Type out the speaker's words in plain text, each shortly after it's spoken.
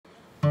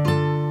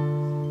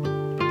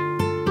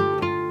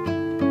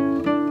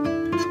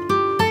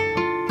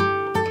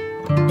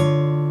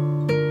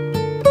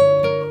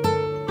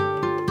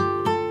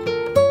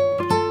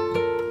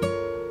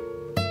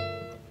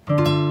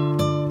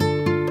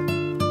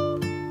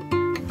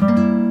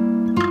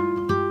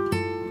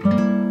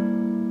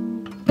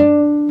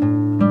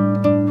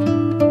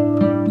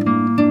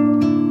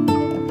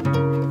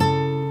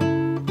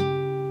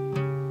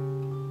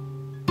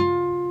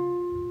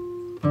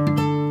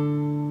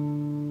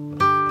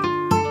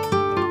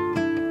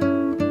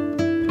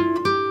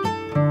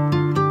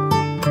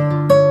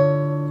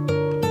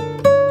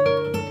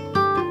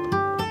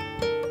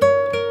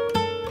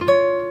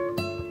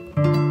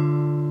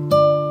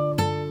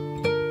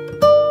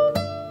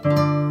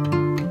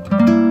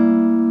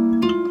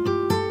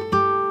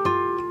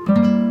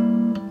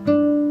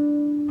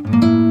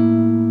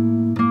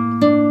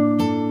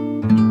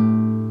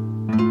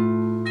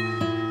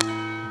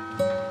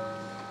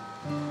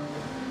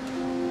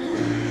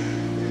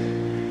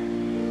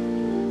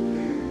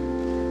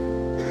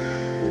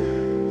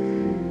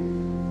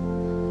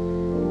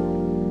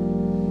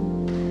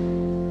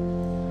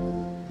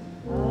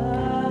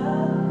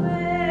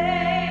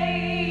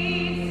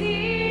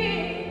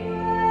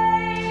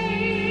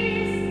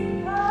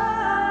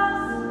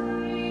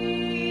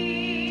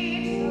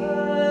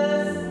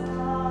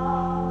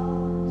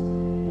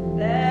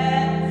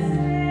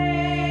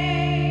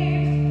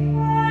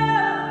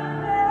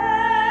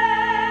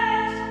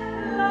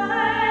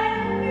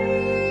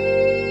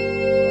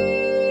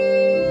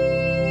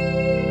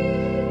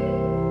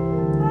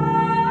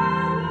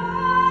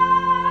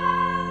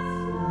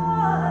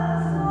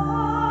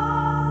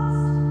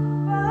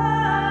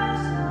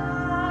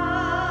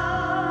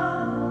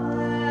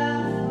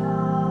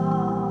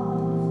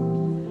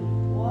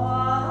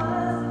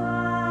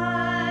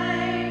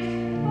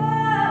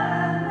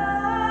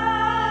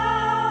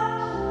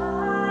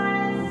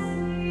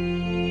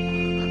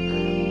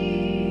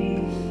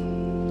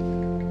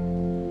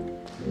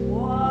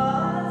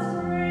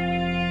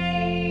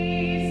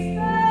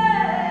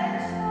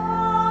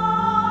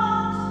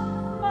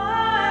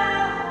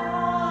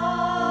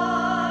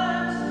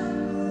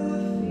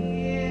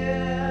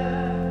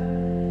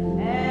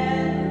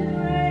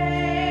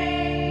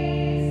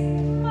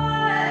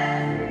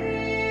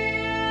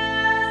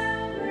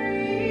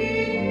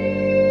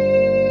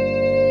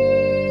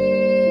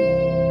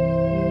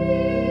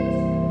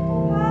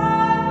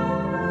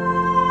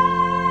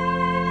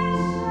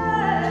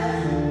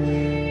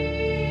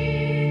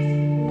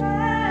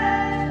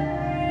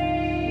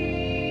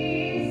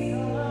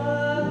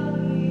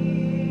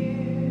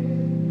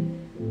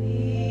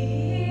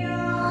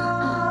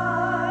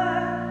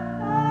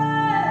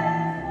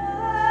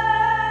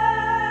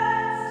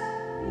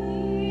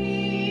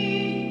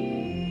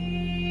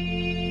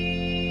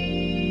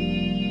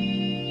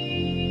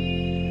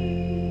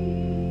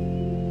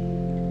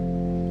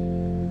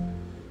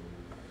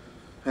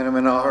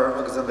Menahar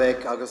agus an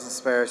bheith agus an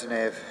spirit in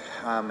Eve.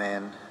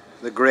 Amen.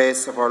 The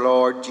grace of our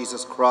Lord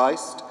Jesus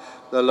Christ,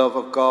 the love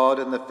of God,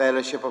 and the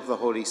fellowship of the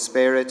Holy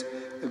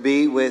Spirit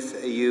be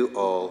with you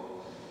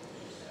all.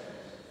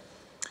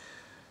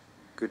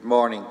 Good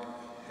morning,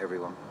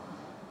 everyone,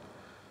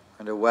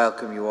 and I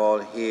welcome you all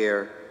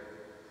here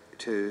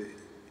to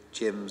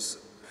Jim's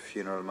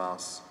funeral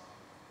mass.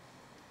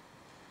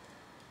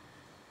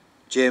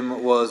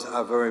 Jim was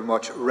a very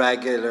much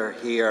regular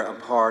here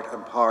and part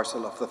and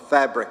parcel of the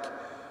fabric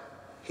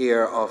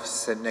here of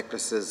St.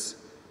 Nicholas's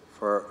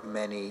for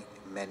many,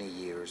 many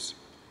years.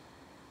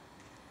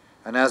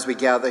 And as we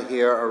gather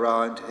here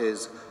around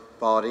his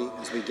body,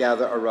 as we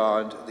gather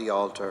around the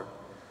altar,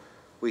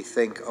 we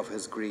think of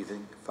his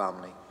grieving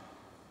family.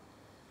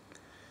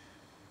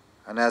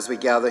 And as we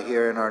gather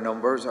here in our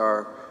numbers,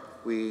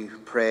 we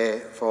pray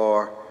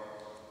for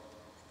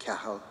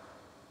Cáthal,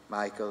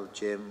 Michael,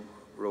 Jim,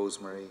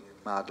 Rosemary,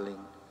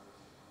 Madeleine,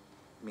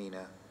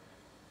 Mena,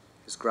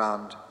 his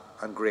grand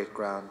and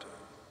great-grand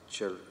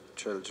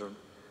children,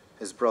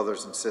 his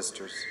brothers and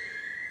sisters,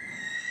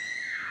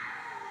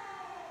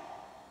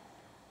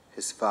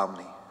 his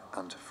family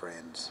and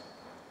friends.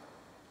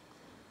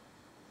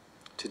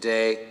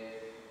 Today,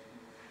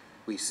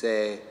 we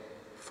say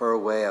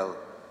farewell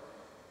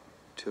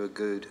to a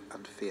good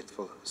and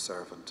faithful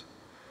servant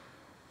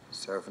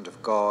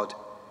of God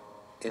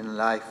in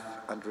life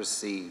and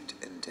received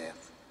in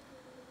death.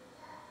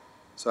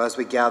 So as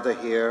we gather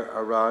here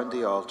around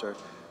the altar,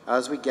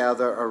 as we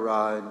gather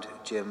around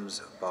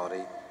Jim's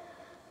body,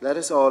 let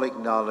us all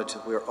acknowledge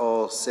that we're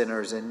all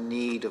sinners in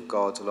need of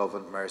God's love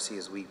and mercy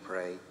as we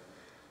pray.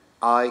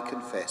 I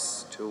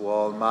confess to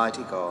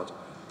Almighty God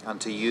and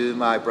to you,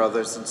 my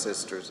brothers and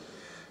sisters,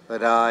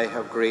 that I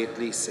have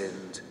greatly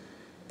sinned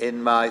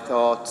in my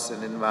thoughts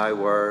and in my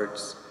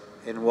words,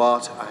 in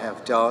what I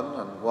have done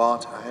and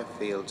what I have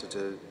failed to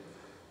do,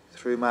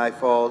 through my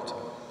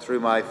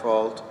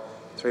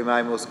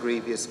most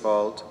grievous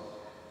fault.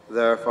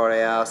 Therefore I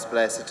ask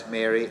Blessed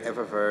Mary,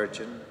 ever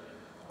Virgin,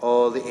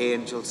 all the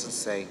angels and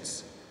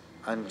saints,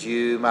 and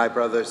you, my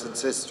brothers and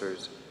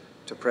sisters,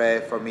 to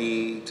pray for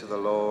me to the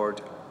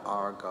Lord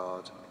our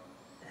God.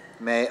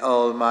 May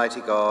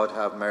Almighty God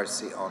have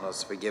mercy on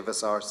us, forgive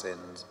us our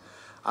sins,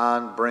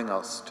 and bring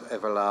us to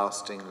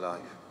everlasting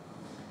life.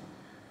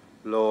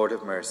 Lord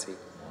have mercy.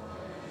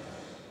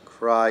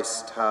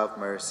 Christ have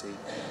mercy.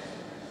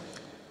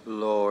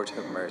 Lord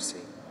have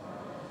mercy.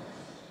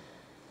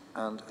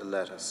 And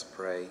let us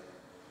pray.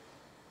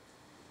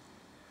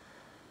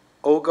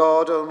 O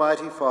God,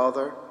 Almighty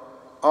Father,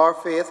 our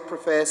faith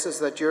professes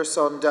that your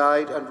Son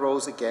died and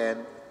rose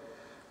again.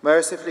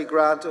 Mercifully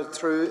granted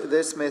through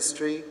this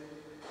mystery,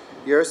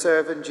 your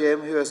servant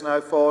Jim, who has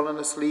now fallen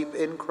asleep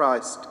in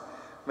Christ,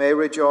 may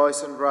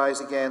rejoice and rise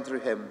again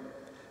through him,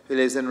 who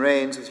lives and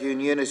reigns with you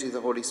in unity of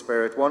the Holy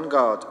Spirit, one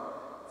God,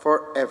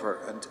 for ever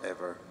and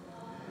ever.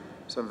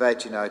 So I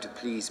invite you now to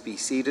please be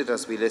seated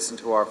as we listen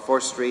to our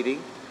first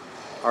reading,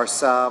 our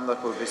psalm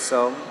that will be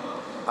sung,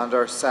 and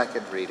our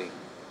second reading.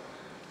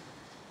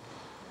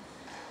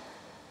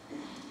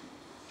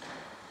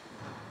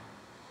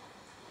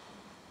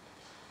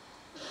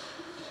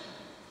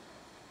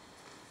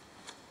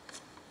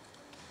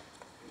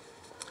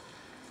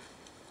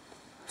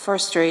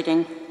 First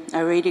reading,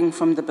 a reading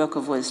from the Book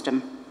of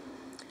Wisdom.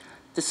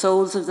 The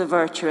souls of the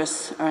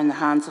virtuous are in the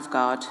hands of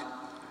God.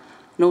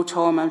 No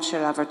torment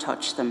shall ever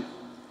touch them.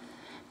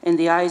 In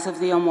the eyes of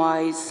the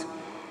unwise,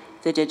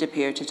 they did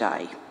appear to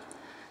die.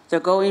 Their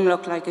going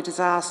looked like a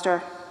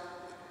disaster.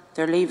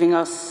 They're leaving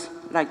us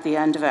like the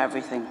end of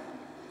everything.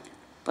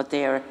 But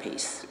they are at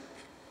peace.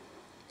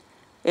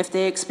 If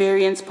they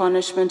experience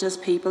punishment as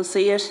people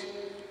see it,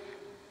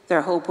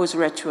 their hope was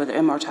rich with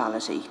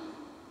immortality.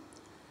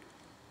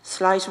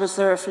 Slight was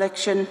their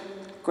affliction,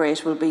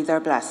 great will be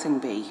their blessing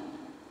be.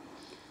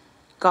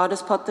 God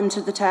has put them to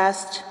the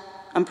test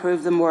and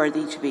proved them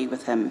worthy to be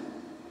with him.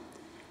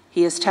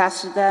 He has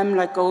tested them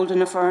like gold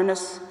in a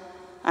furnace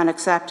and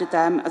accepted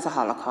them as a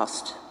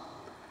holocaust.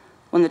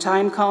 When the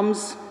time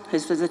comes,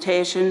 his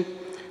visitation,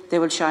 they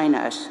will shine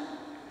out.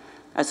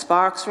 As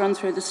sparks run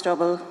through the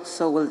stubble,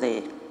 so will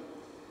they.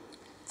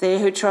 They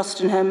who trust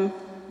in him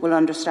will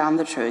understand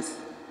the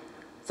truth.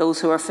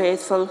 Those who are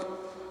faithful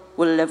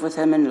will live with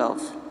him in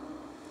love.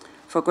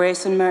 For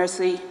grace and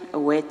mercy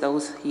await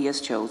those he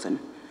has chosen.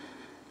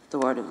 The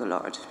word of the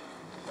Lord.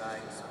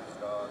 Thanks be to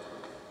God.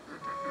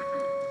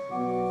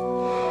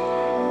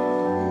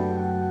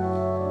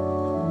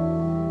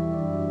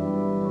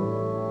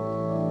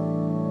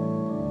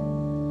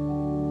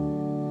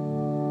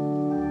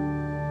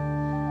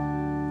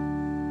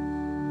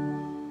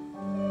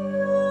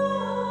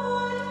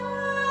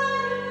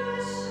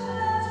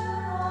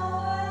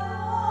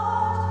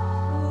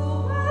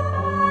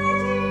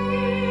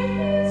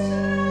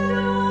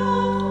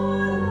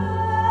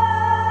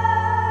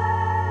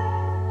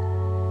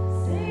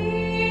 Say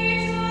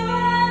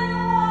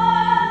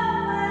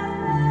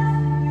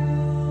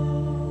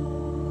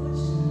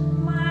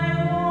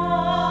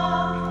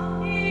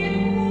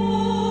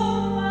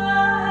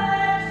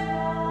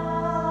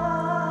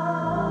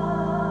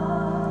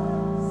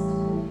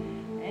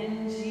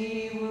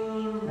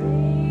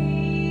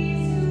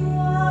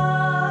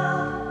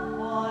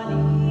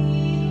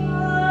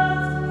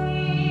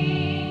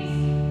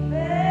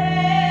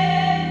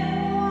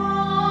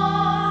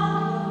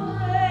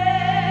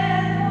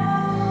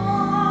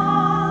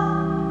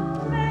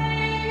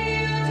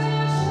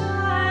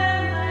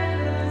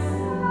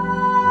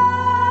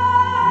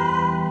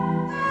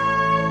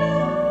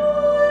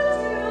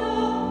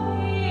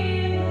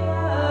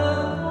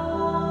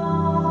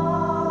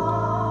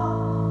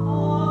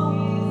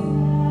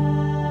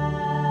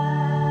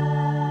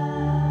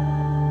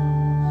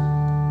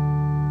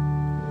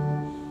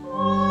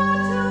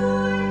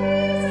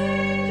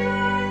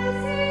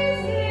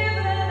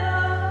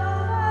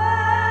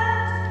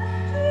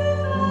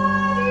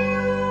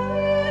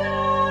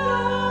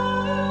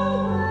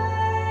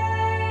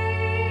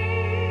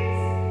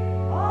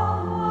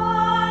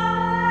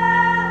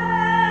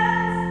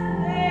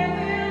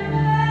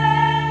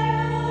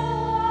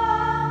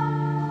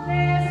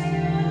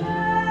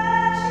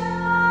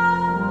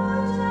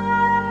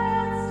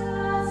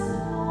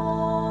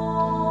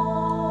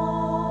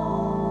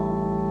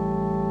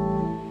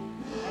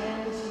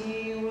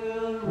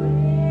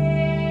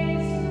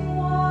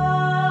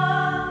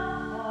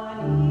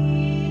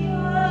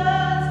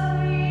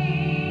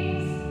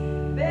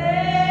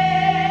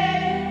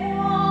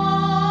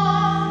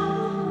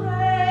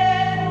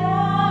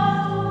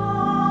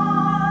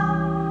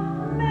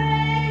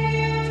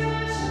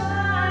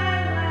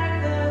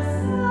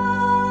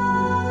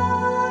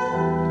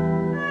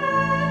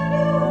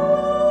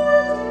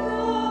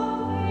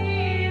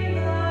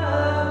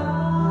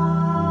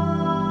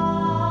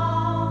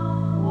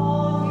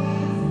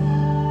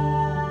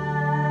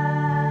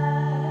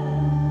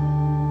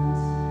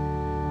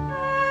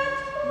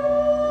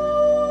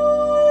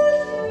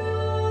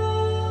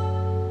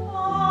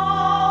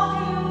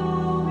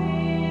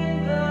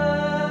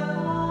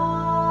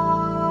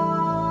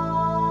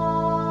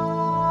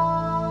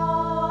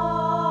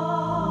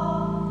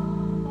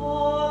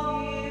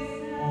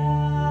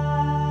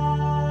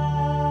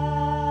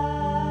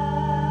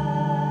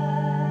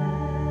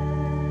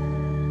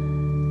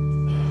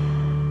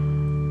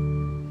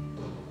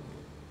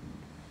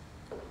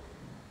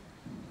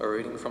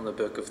reading from the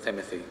book of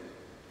Timothy.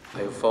 I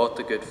have fought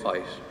the good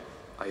fight.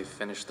 I have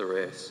finished the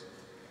race.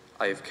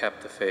 I have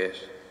kept the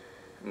faith.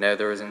 Now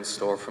there is in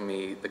store for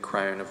me the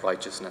crown of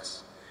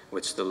righteousness,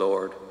 which the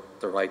Lord,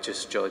 the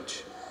righteous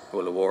judge,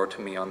 will award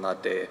to me on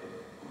that day.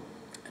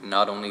 And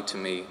not only to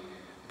me,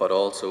 but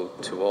also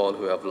to all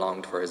who have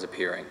longed for his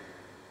appearing.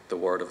 The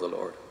word of the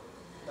Lord.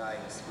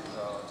 Thanks be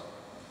God.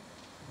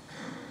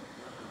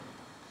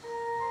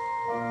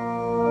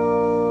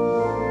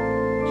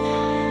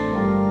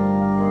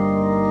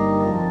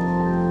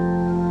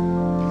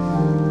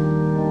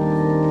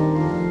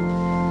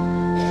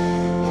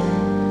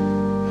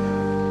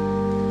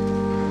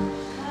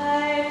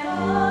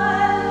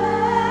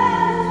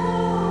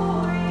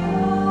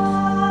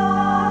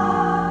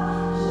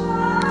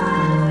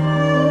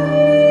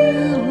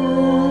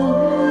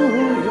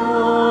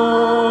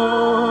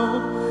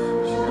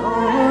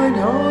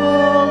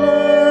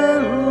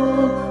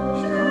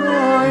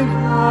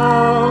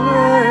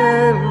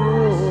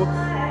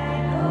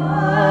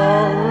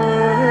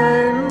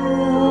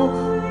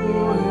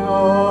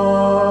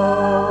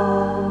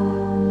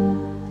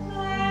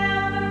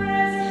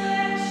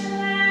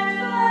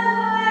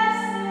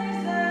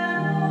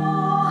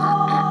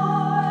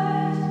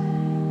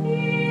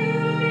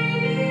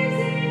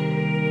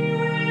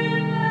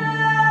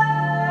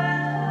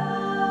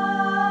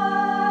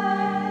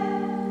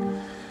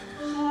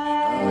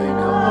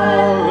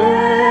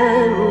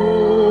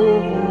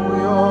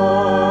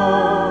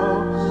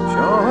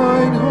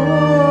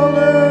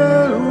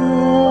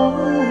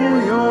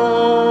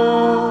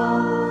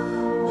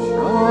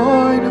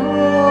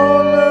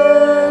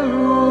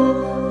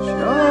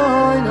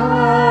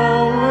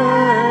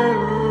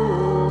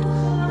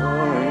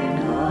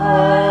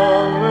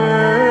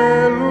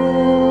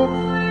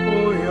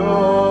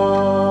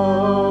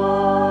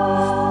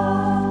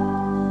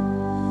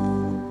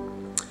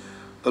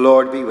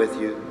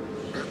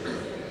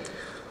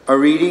 A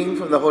reading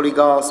from the Holy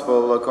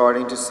Gospel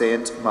according to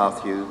St.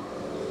 Matthew.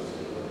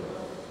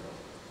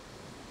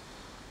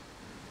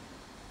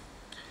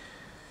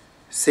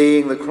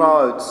 Seeing the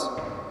crowds,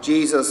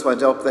 Jesus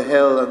went up the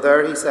hill, and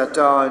there he sat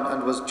down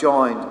and was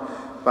joined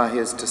by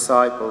his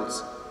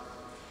disciples.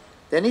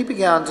 Then he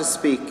began to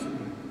speak.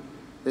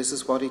 This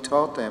is what he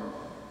taught them.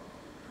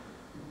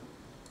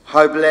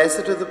 How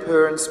blessed are the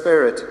poor in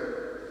spirit,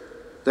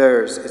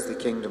 theirs is the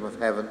kingdom of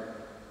heaven.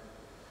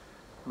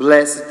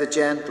 Blessed the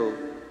gentle,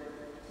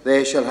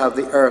 they shall have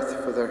the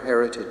earth for their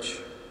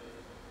heritage.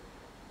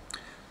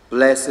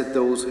 Blessed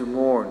those who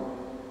mourn,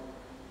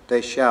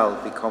 they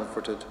shall be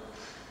comforted.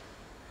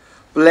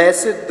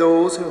 Blessed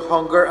those who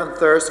hunger and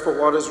thirst for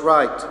what is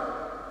right,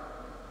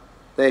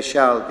 they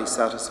shall be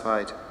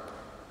satisfied.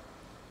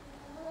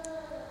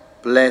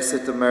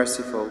 Blessed the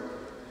merciful,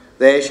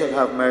 they shall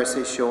have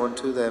mercy shown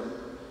to them.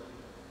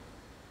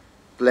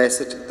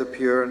 Blessed the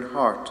pure in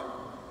heart,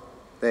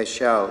 they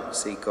shall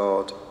see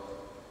God.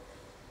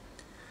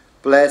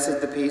 Blessed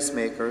the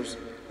peacemakers,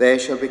 they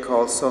shall be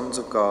called sons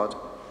of God.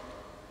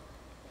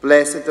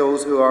 Blessed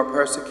those who are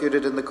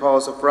persecuted in the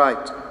cause of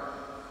right,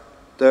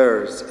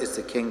 theirs is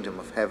the kingdom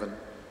of heaven.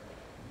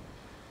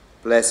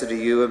 Blessed are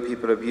you when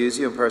people abuse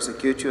you and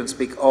persecute you and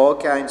speak all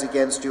kinds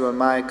against you on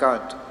my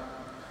account.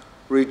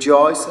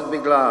 Rejoice and be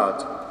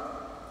glad,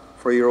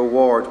 for your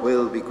reward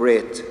will be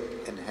great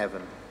in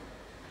heaven.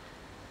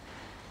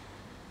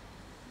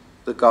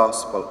 The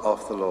Gospel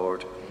of the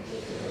Lord.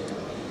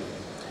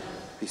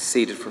 Be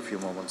seated for a few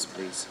moments,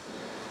 please.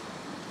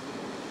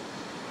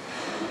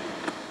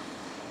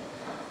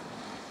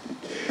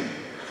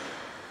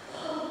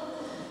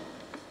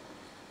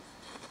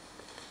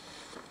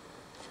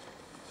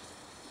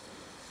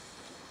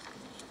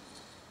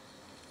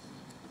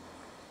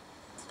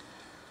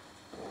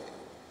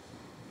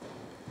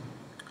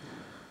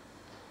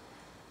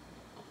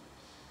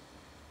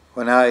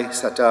 When I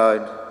sat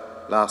down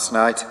last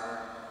night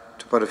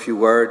to put a few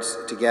words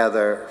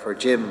together for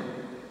Jim,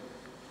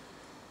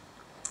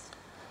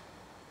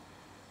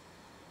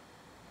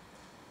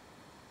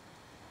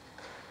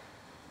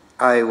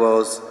 I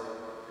was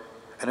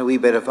in a wee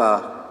bit of a,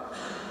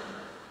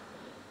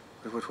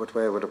 what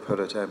way would I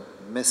put it, a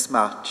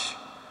mismatch,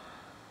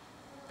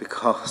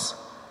 because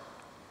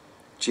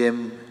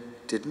Jim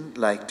didn't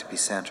like to be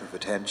centre of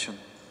attention.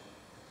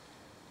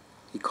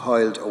 He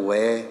coiled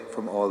away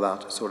from all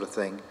that sort of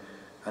thing,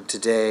 and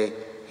today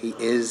he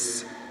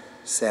is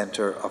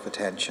centre of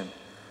attention.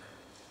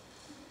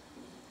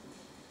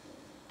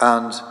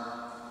 And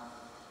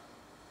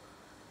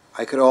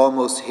I could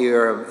almost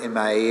hear him in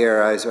my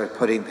ear as I was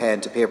putting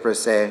pen to paper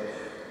saying,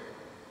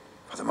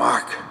 "Brother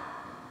Mark,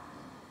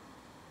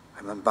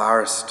 I'm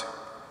embarrassed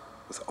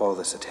with all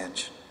this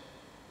attention."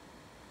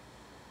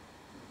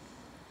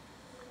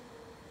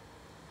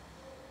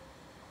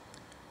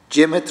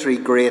 Jim had three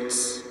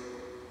greats.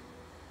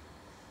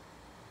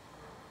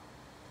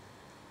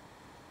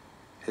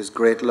 His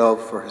great love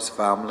for his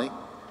family,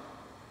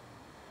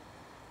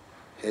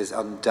 his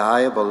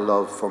undeniable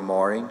love for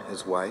Maureen,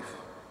 his wife,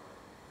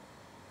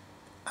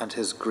 and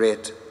his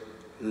great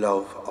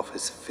love of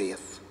his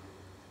faith.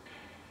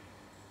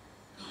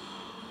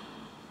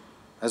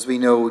 As we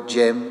know,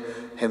 Jim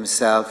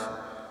himself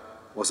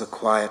was a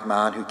quiet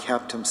man who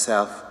kept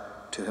himself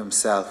to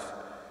himself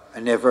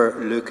and never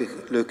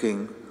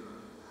looking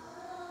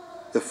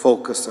the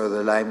focus or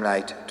the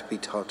limelight to be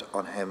taught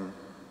on him.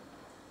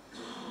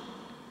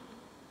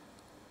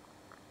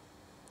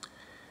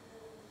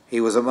 He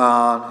was a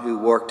man who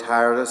worked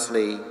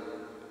tirelessly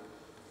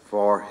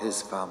for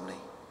his family.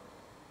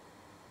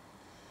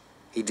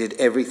 He did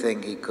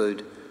everything he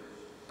could,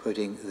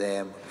 putting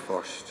them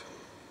first.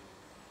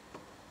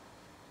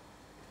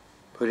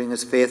 Putting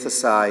his faith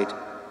aside,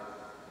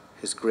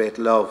 his great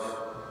love,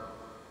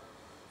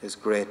 his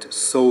great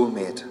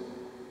soulmate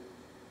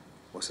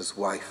was his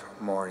wife,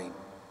 Maureen.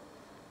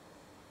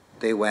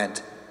 They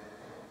went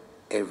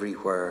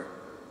everywhere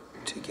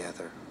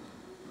together.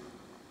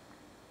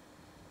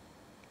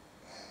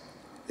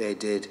 They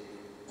did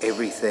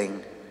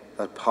everything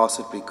that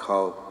possibly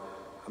could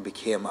and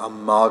became a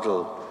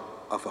model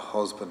of a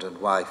husband and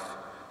wife,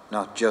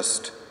 not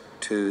just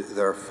to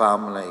their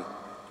family,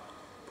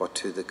 but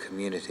to the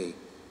community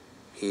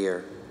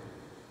here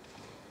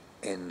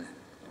in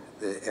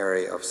the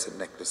area of St.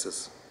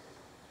 Nicholas's.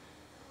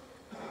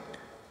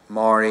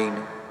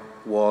 Maureen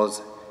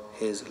was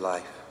his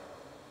life.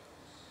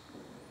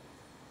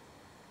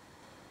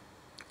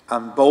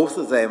 And both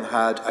of them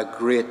had a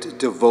great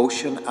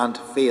devotion and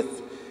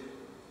faith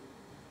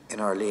in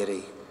Our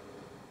Lady,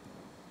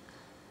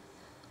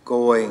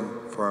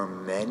 going for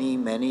many,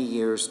 many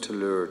years to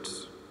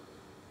Lourdes.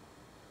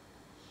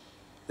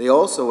 They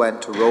also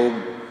went to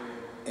Rome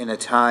in a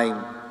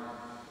time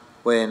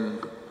when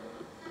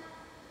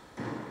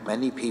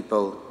many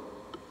people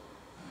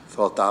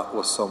thought that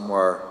was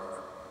somewhere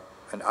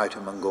in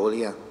outer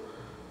Mongolia.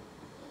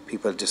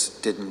 People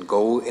just didn't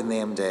go in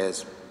them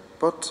days.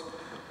 But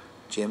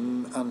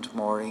Jim and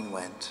Maureen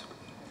went.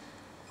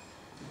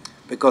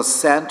 Because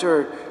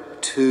centre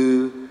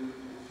to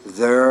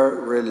their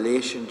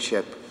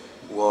relationship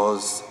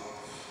was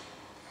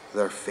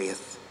their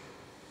faith.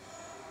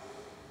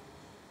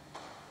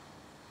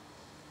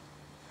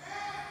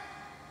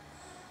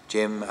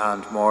 Jim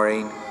and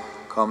Maureen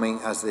coming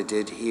as they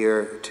did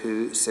here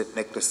to St.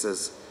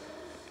 Nicholas's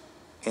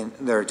in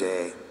their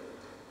day.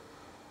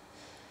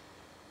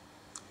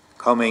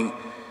 Coming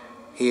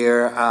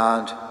here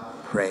and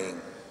praying.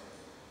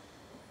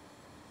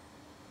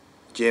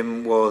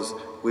 Jim was,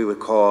 we would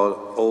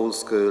call, old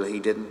school. He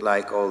didn't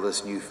like all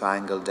this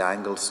newfangled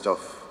dangle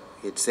stuff.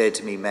 He had said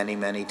to me many,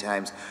 many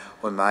times,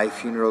 when my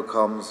funeral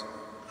comes,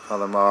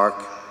 Father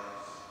Mark,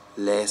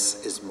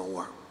 less is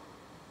more.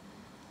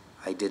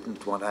 I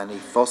didn't want any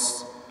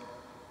fuss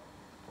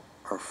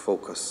or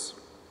focus.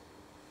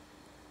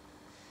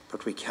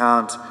 But we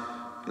can't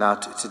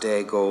let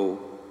today go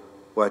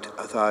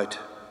without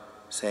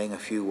saying a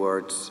few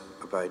words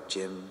about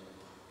Jim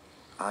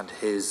and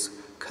his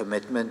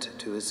commitment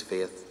to his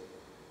faith,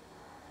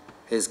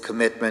 his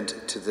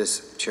commitment to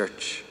this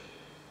church,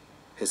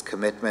 his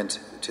commitment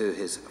to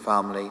his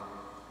family,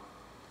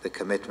 the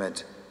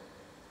commitment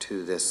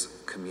to this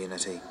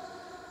community.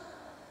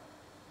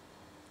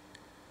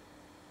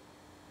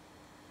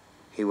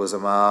 He was a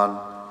man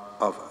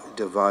of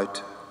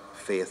devout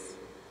faith.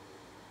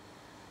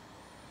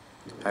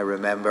 I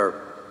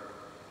remember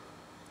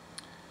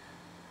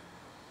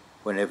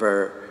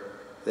whenever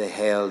they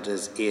held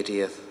his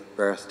 80th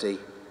birthday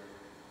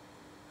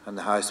and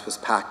the house was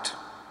packed,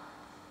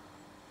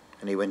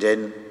 and he went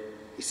in,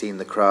 he seen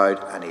the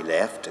crowd, and he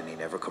left, and he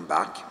never come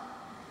back.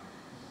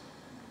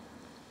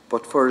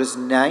 But for his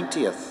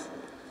 90th,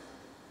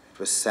 it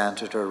was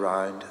centred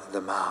around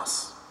the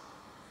Mass,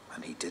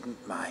 and he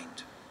didn't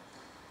mind.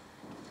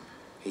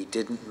 He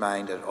didn't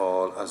mind at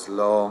all as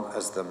long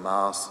as the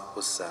Mass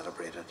was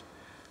celebrated.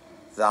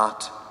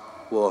 That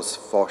was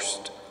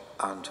first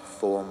and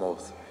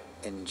foremost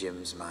in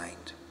Jim's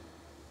mind.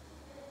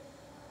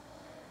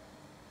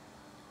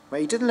 Well,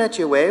 he didn't let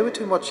you away with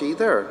too much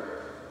either.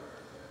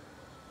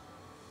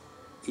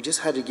 He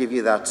just had to give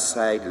you that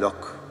side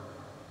look,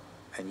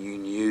 and you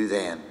knew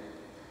then,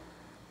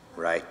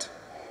 right,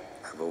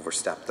 I've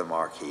overstepped the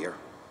mark here.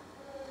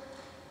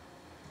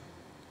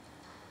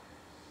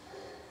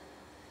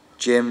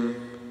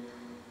 Jim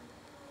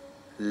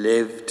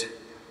lived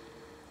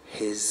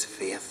his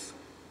faith.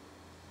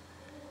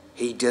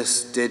 He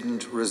just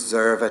didn't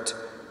reserve it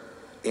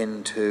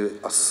into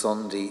a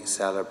Sunday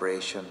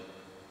celebration.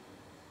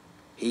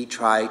 He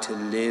tried to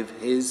live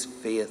his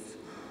faith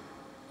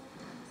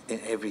in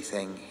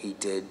everything he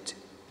did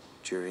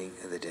during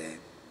the day.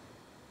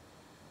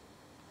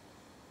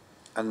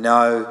 And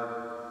now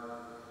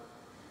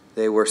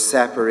they were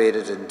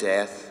separated in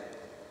death.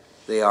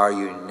 They are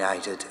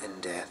united in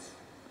death.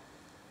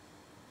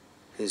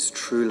 His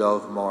true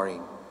love,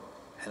 Maureen,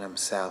 and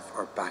himself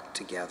are back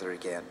together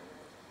again.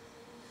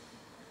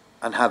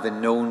 And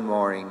having known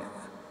Maureen,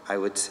 I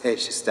would say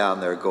she's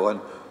down there going,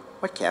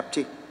 what kept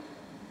you?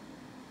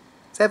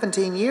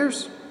 17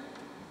 years.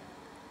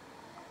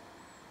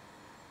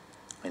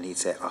 And he'd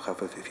say, I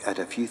had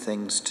a few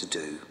things to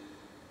do,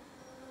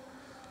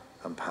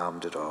 and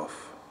palmed it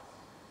off.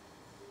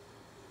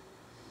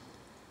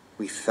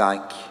 We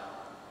thank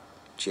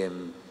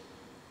Jim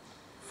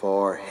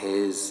for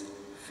his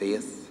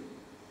faith,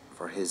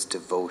 for his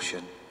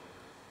devotion,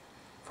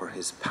 for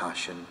his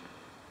passion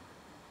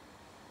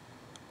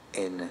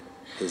in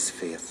his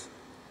faith.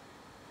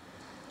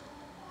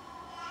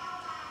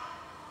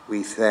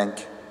 We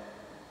think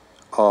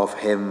of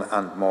him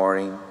and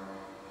Maureen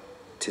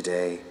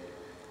today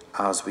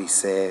as we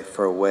say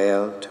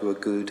farewell to a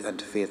good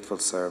and faithful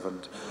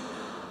servant.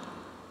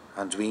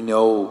 And we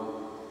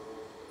know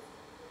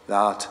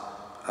that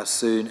as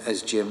soon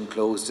as Jim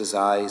closed his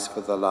eyes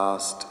for the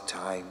last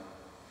time,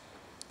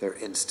 they're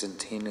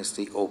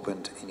instantaneously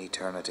opened in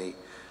eternity.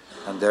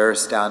 And there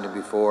standing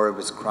before him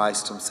was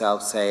Christ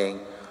himself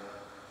saying,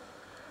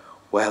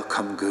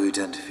 "Welcome, good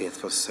and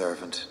faithful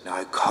servant.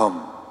 Now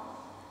come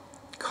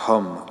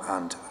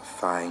and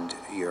find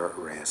your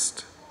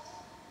rest."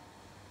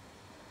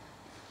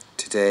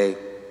 Today,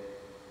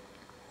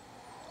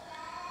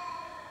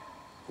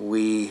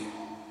 we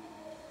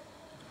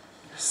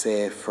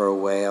say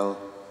farewell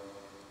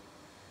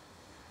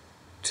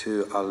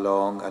to a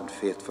long and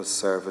faithful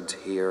servant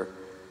here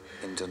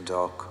in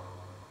Dundalk.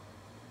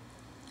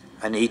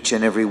 And each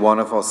and every one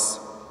of us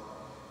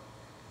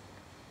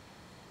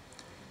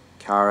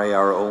carry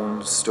our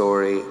own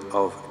story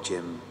of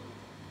Jim.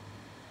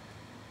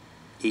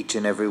 Each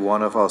and every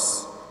one of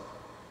us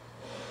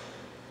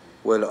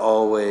will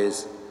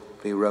always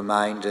be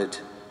reminded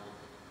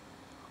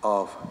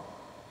of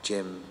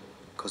Jim,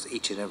 because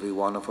each and every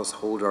one of us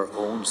hold our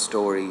own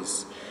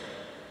stories,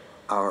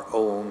 our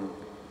own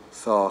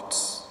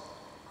thoughts,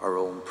 our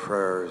own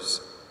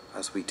prayers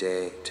as we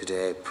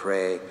today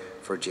pray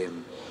for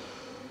Jim.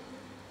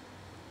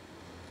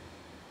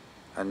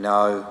 And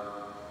now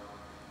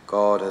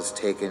God has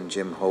taken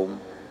Jim home.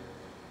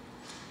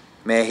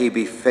 May he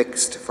be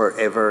fixed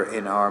forever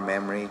in our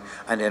memory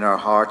and in our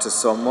hearts as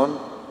someone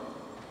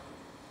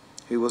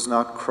who was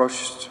not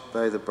crushed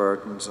by the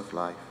burdens of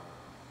life.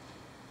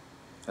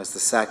 As the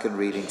second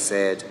reading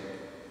said,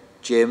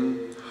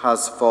 Jim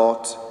has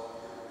fought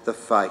the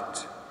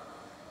fight,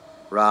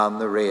 ran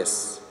the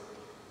race,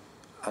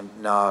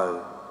 and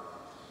now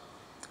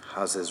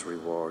has his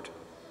reward.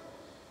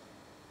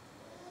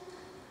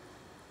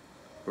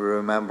 We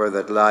remember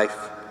that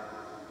life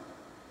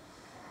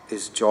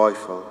is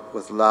joyful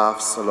with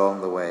laughs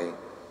along the way.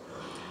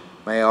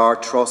 May our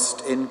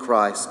trust in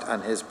Christ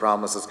and his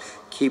promises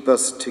keep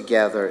us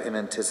together in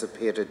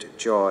anticipated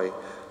joy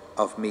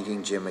of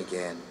meeting Jim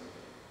again.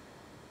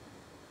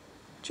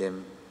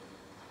 Jim,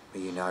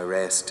 may you now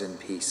rest in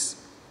peace.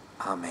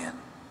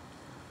 Amen.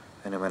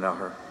 And I'm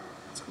McALEER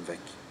Snr,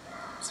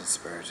 in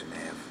spirit and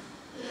name.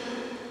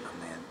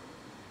 Amen.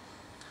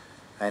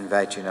 I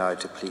invite you now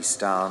to please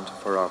stand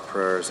for our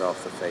prayers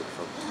of the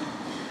faithful.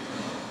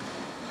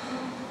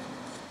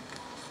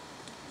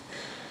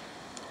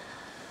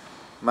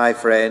 My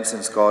friends,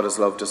 since God has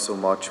loved us so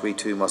much, we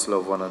too must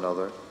love one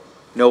another.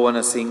 No one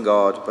has seen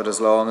God, but as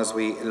long as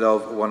we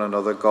love one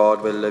another,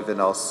 God will live in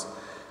us,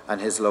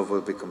 and his love will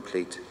be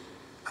complete.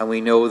 And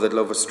we know that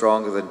love is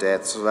stronger than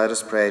death, so let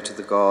us pray to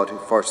the God who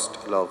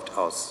first loved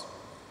us.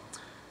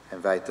 I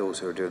invite those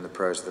who are doing the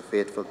prayers of the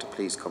faithful to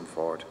please come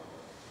forward.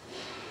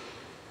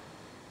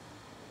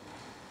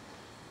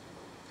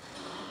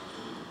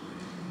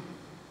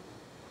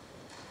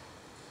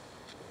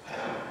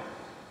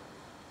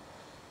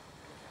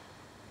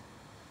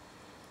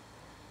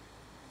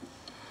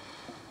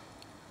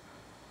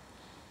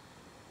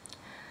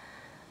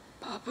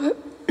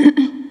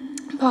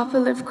 Papa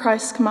lived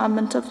Christ's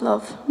commandment of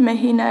love. May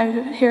he now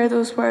hear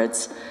those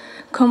words,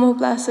 "Come, O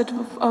blessed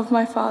of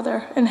my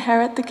Father,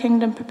 inherit the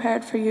kingdom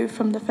prepared for you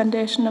from the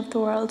foundation of the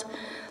world."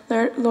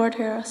 Lord,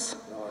 hear us.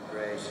 Lord,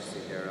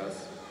 graciously hear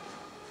us.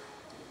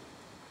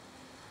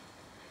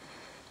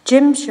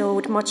 Jim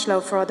showed much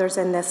love for others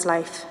in this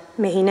life.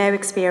 May he now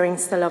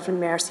experience the love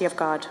and mercy of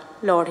God.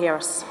 Lord, hear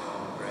us.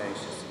 Lord,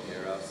 graciously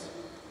hear us.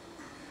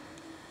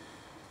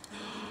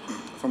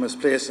 From his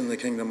place in the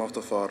kingdom of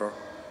the Father,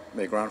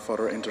 may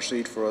Grandfather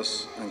intercede for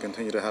us and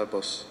continue to help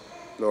us.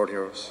 Lord,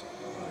 hear us.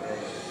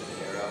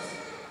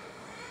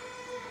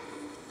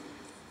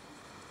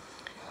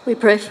 We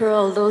pray for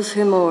all those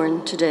who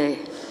mourn today,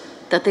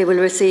 that they will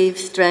receive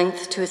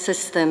strength to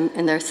assist them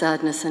in their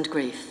sadness and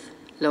grief.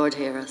 Lord,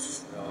 hear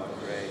us. Lord,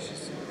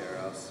 graciously hear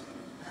us.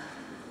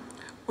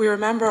 We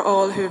remember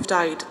all who have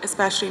died,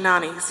 especially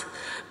nannies,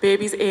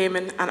 babies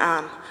Eamon and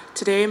Ann.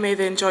 Today may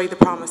they enjoy the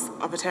promise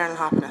of eternal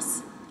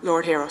happiness.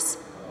 Lord, hear us.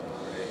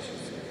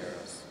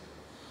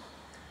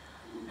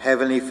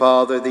 Heavenly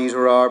Father, these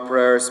are our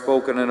prayers,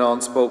 spoken and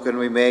unspoken,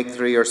 we make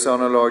through your Son,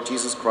 our Lord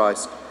Jesus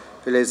Christ,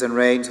 who lives and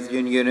reigns with you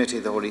in unity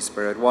of the Holy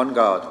Spirit, one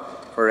God,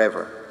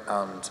 forever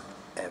and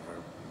ever.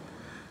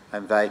 I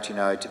invite you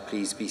now to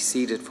please be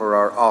seated for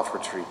our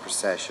offertory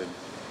procession.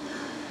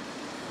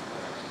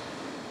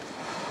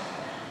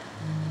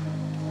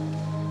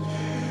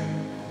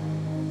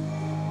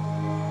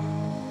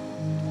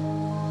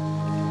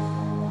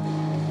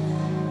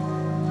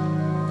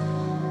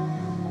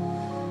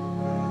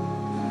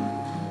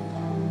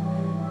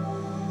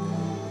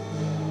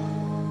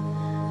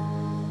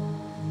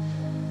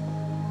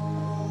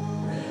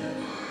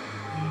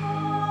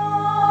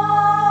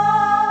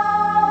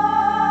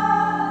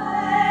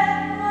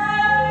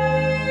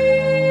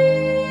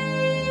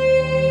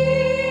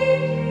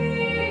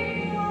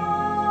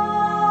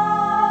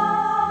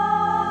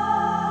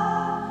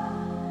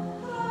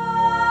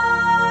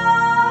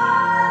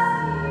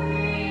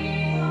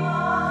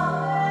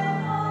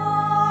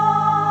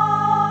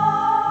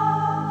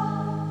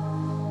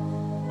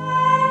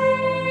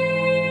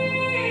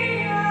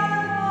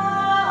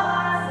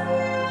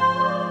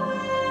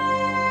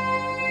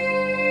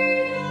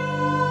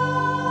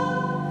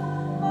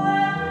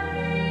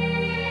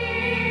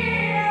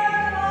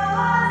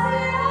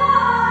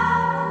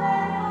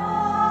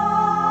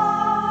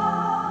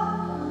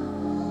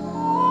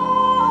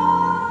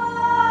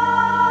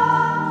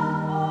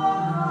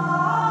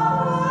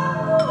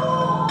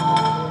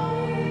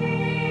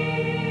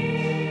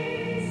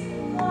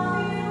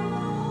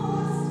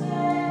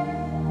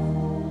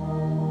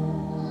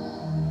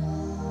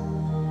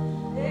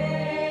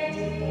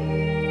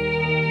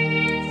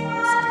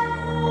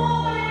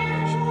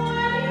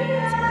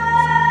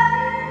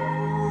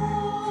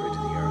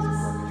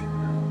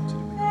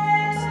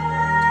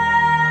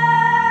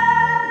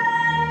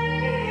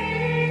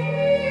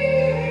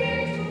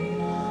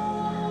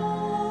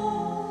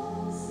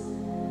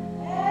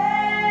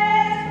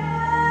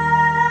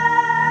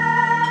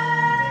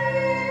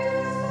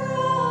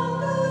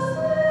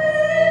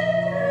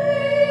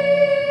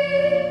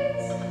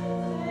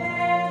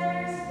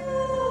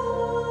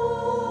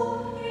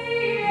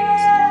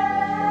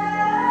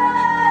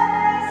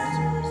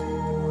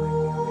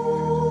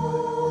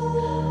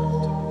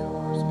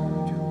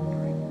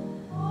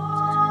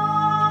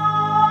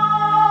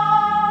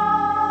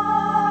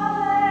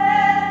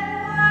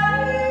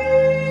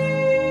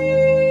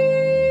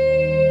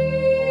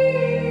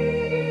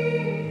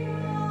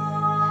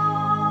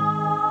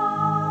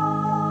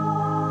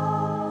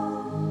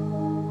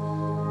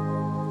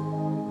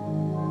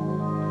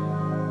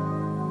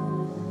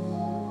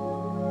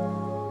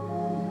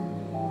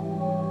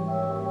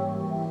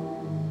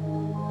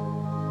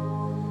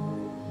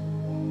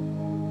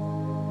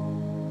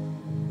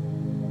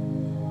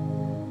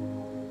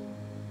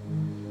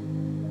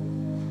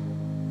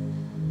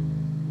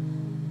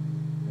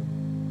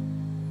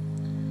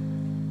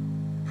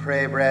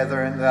 Pray,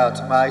 brethren,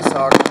 that my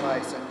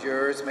sacrifice and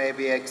yours may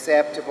be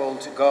acceptable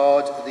to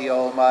God, the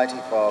Almighty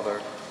Father.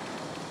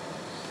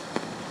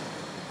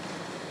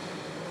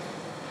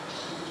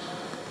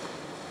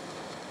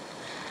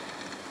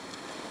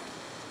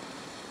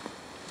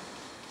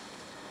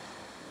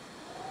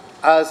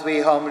 As we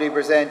humbly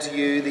present to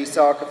you these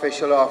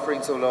sacrificial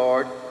offerings, O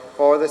Lord,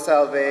 for the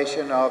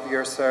salvation of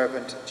your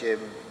servant Jim,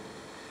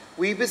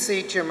 we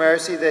beseech your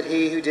mercy that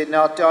he who did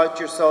not doubt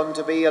your Son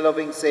to be a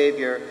loving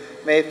Saviour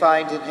may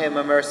find in him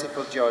a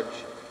merciful judge,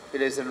 who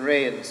lives and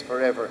reigns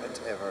forever and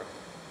ever.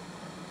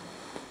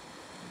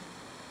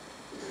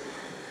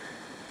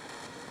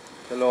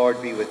 The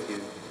Lord be with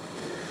you.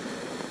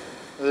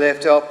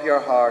 Lift up your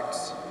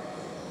hearts.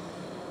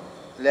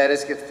 Let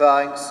us give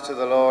thanks to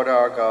the Lord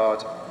our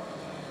God.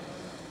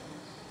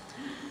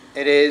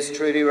 It is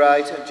truly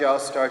right and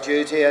just, our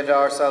duty and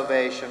our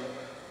salvation,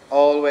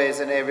 always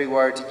and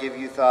everywhere to give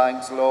you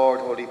thanks, Lord,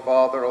 Holy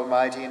Father,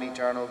 Almighty and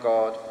eternal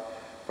God.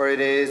 For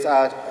it is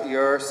at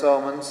your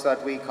summons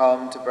that we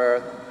come to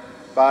birth,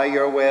 by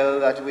your will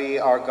that we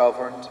are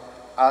governed,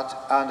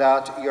 and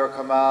at your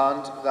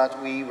command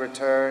that we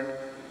return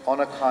on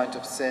account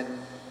of sin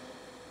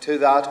to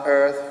that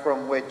earth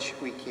from which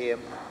we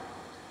came.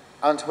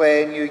 And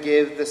when you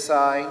give the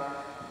sign,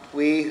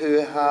 we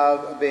who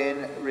have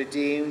been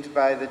redeemed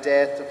by the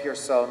death of your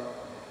Son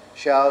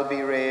shall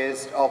be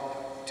raised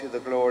up to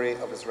the glory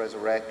of his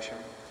resurrection.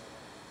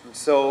 And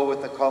so,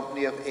 with the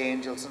company of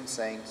angels and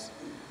saints,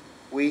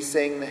 we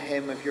sing the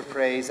hymn of your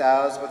praise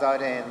as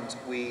without end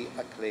we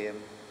acclaim.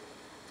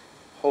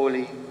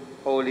 Holy,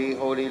 holy,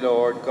 holy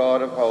Lord,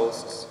 God of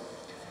hosts,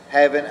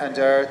 heaven and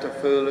earth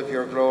are full of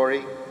your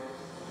glory.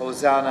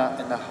 Hosanna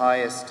in the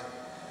highest.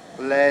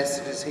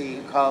 Blessed is he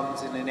who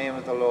comes in the name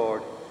of the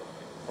Lord.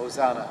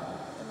 Hosanna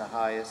in the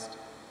highest.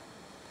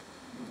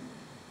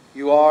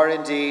 You are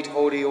indeed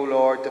holy, O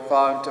Lord, the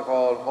fount of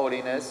all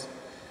holiness.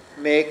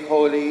 Make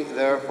holy,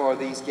 therefore,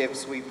 these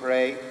gifts, we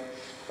pray,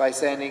 by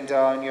sending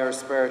down your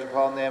Spirit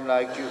upon them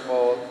like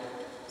dewfall,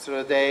 so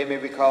that they may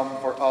become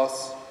for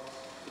us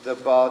the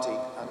body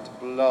and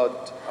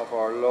blood of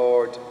our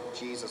Lord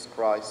Jesus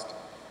Christ.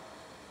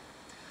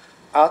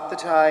 At the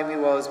time he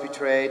was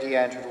betrayed, he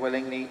entered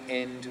willingly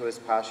into his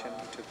passion.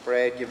 He took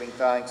bread, giving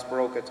thanks,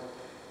 broke it,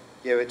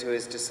 gave it to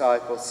his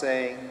disciples,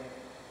 saying,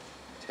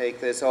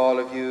 "Take this, all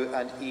of you,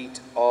 and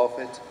eat of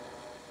it,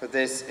 for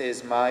this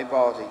is my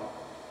body,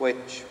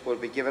 which will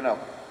be given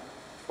up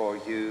for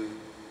you."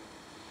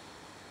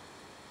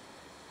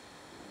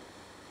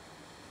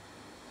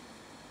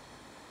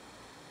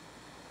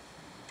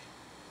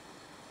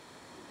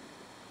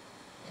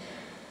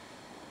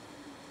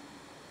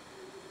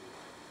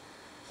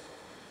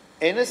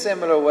 In a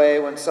similar way,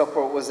 when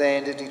supper was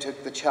ended, he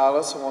took the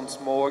chalice, and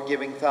once more,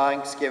 giving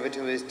thanks, gave it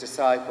to his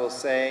disciples,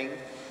 saying,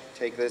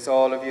 "Take this,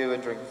 all of you,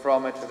 and drink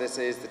from it, for this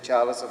is the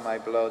chalice of my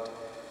blood,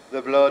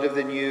 the blood of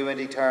the new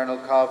and eternal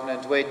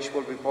covenant, which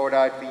will be poured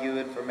out for you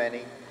and for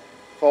many,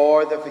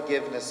 for the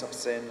forgiveness of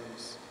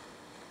sins.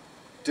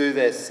 Do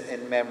this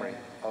in memory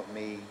of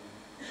me."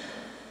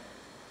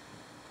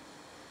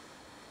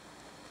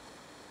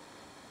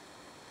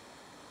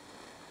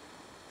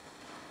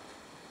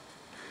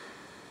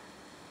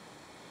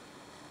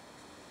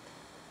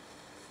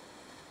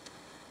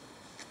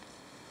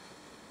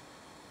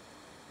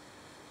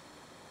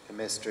 The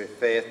mystery of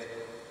faith,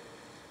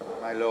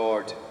 my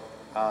Lord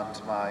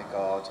and my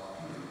God.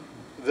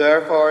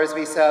 Therefore, as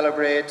we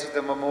celebrate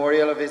the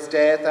memorial of his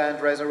death and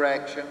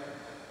resurrection,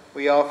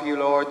 we offer you,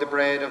 Lord, the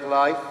bread of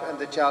life and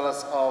the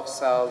chalice of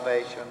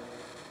salvation,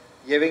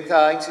 giving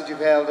thanks that you've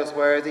held us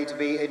worthy to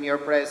be in your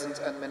presence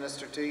and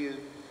minister to you.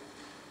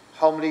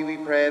 Humbly we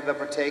pray that,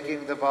 partaking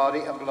of the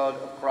body and blood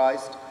of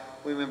Christ,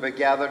 we may be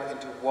gathered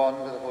into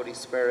one with the Holy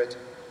Spirit.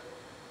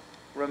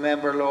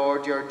 Remember,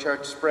 Lord, your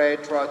church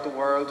spread throughout the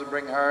world to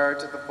bring her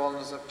to the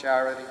fullness of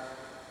charity,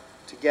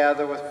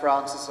 together with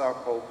Francis our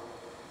Pope,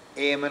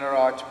 Eamon our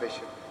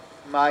Archbishop,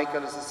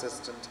 Michael his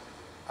assistant,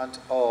 and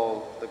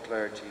all the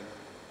clergy.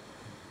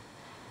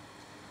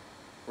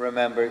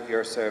 Remember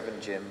your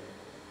servant Jim,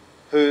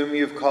 whom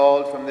you've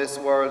called from this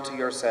world to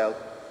yourself.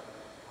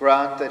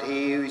 Grant that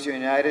he who is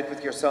united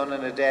with your Son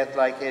in a death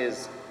like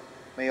his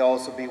may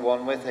also be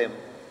one with him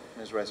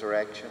in his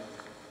resurrection.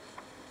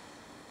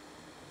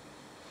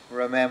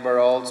 Remember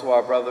also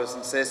our brothers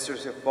and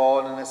sisters who have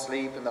fallen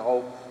asleep in the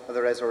hope of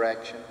the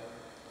resurrection,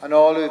 and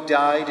all who have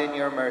died in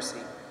your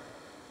mercy.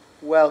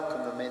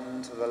 Welcome them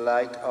into the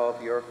light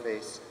of your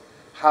face.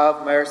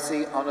 Have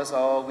mercy on us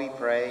all, we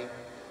pray,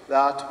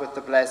 that with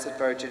the Blessed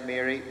Virgin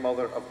Mary,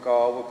 Mother of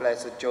God, with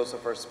blessed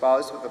Joseph her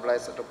spouse, with the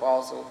blessed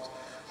apostles,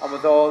 and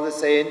with all the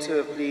saints who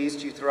have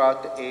pleased you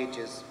throughout the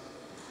ages,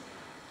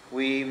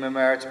 we may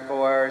merit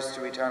co-heirs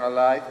to eternal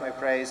life, may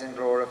praise and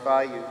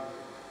glorify you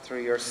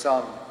through your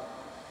Son,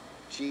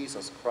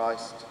 Jesus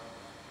Christ.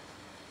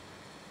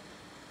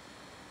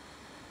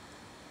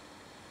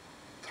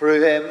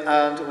 Through him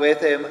and with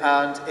him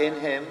and in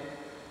him,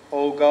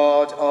 O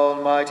God,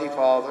 Almighty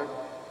Father,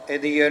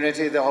 in the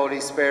unity of the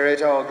Holy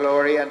Spirit, all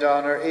glory and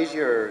honour is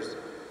yours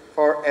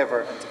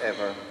forever and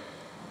ever.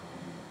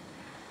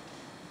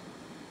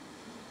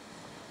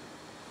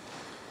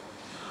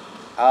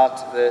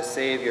 At the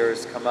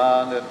Saviour's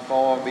command and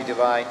form by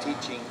divine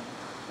teaching,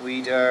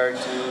 we dare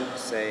to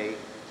say,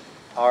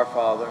 Our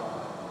Father,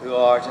 who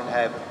art in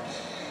heaven,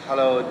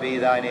 hallowed be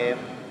thy name.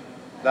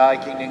 Thy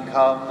kingdom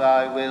come,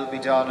 thy will be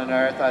done on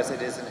earth as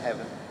it is in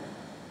heaven.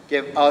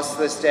 Give us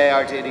this day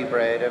our daily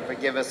bread, and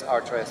forgive us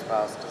our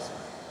trespasses,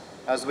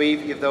 as we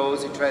forgive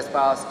those who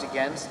trespass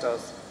against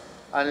us.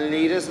 And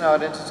lead us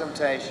not into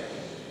temptation,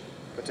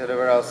 but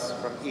deliver us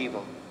from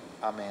evil.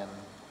 Amen.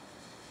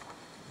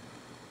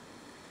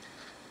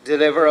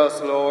 Deliver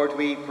us, Lord,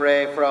 we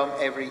pray, from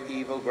every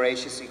evil.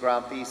 Graciously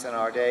grant peace in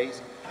our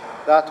days,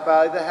 that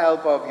by the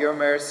help of your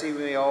mercy we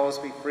may always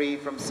be free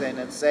from sin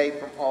and safe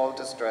from all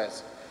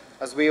distress,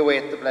 as we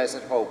await the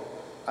blessed hope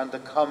and the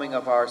coming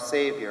of our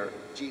Saviour,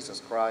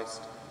 Jesus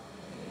Christ.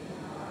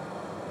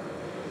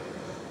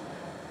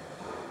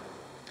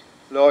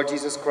 Lord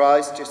Jesus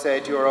Christ, you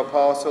said to your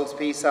apostles,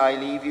 Peace I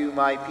leave you,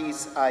 my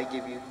peace I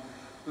give you.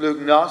 Look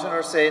not on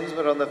our sins,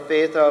 but on the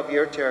faith of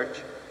your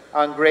church,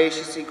 and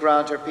graciously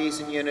grant her peace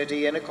and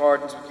unity in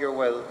accordance with your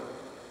will,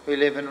 who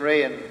live and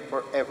reign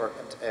for ever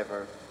and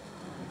ever.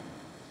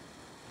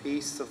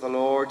 Peace of the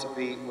Lord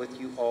be with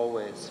you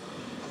always.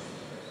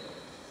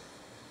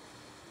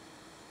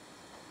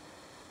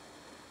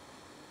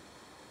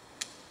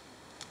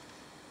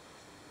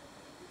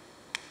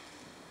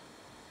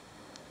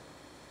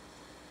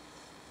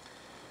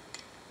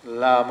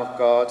 Lamb of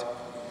God,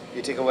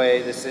 you take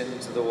away the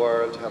sins of the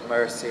world, have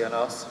mercy on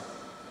us.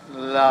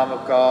 Lamb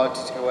of God,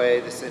 you take away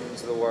the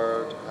sins of the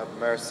world, have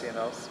mercy on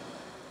us.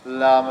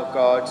 Lamb of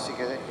God, you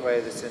take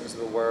away the sins of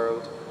the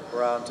world,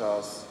 grant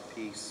us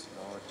peace,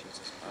 Lord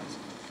Jesus Christ.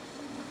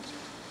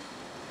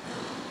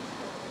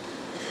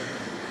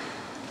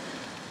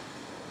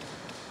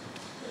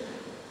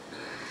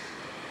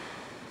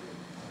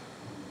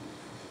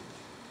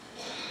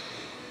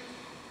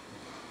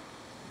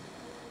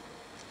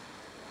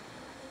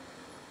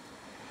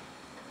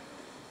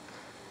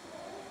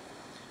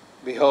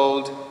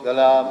 Behold the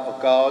Lamb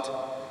of God.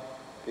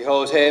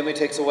 Behold him who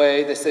takes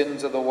away the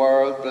sins of the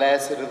world.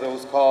 Blessed are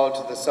those called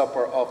to the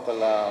supper of the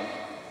Lamb.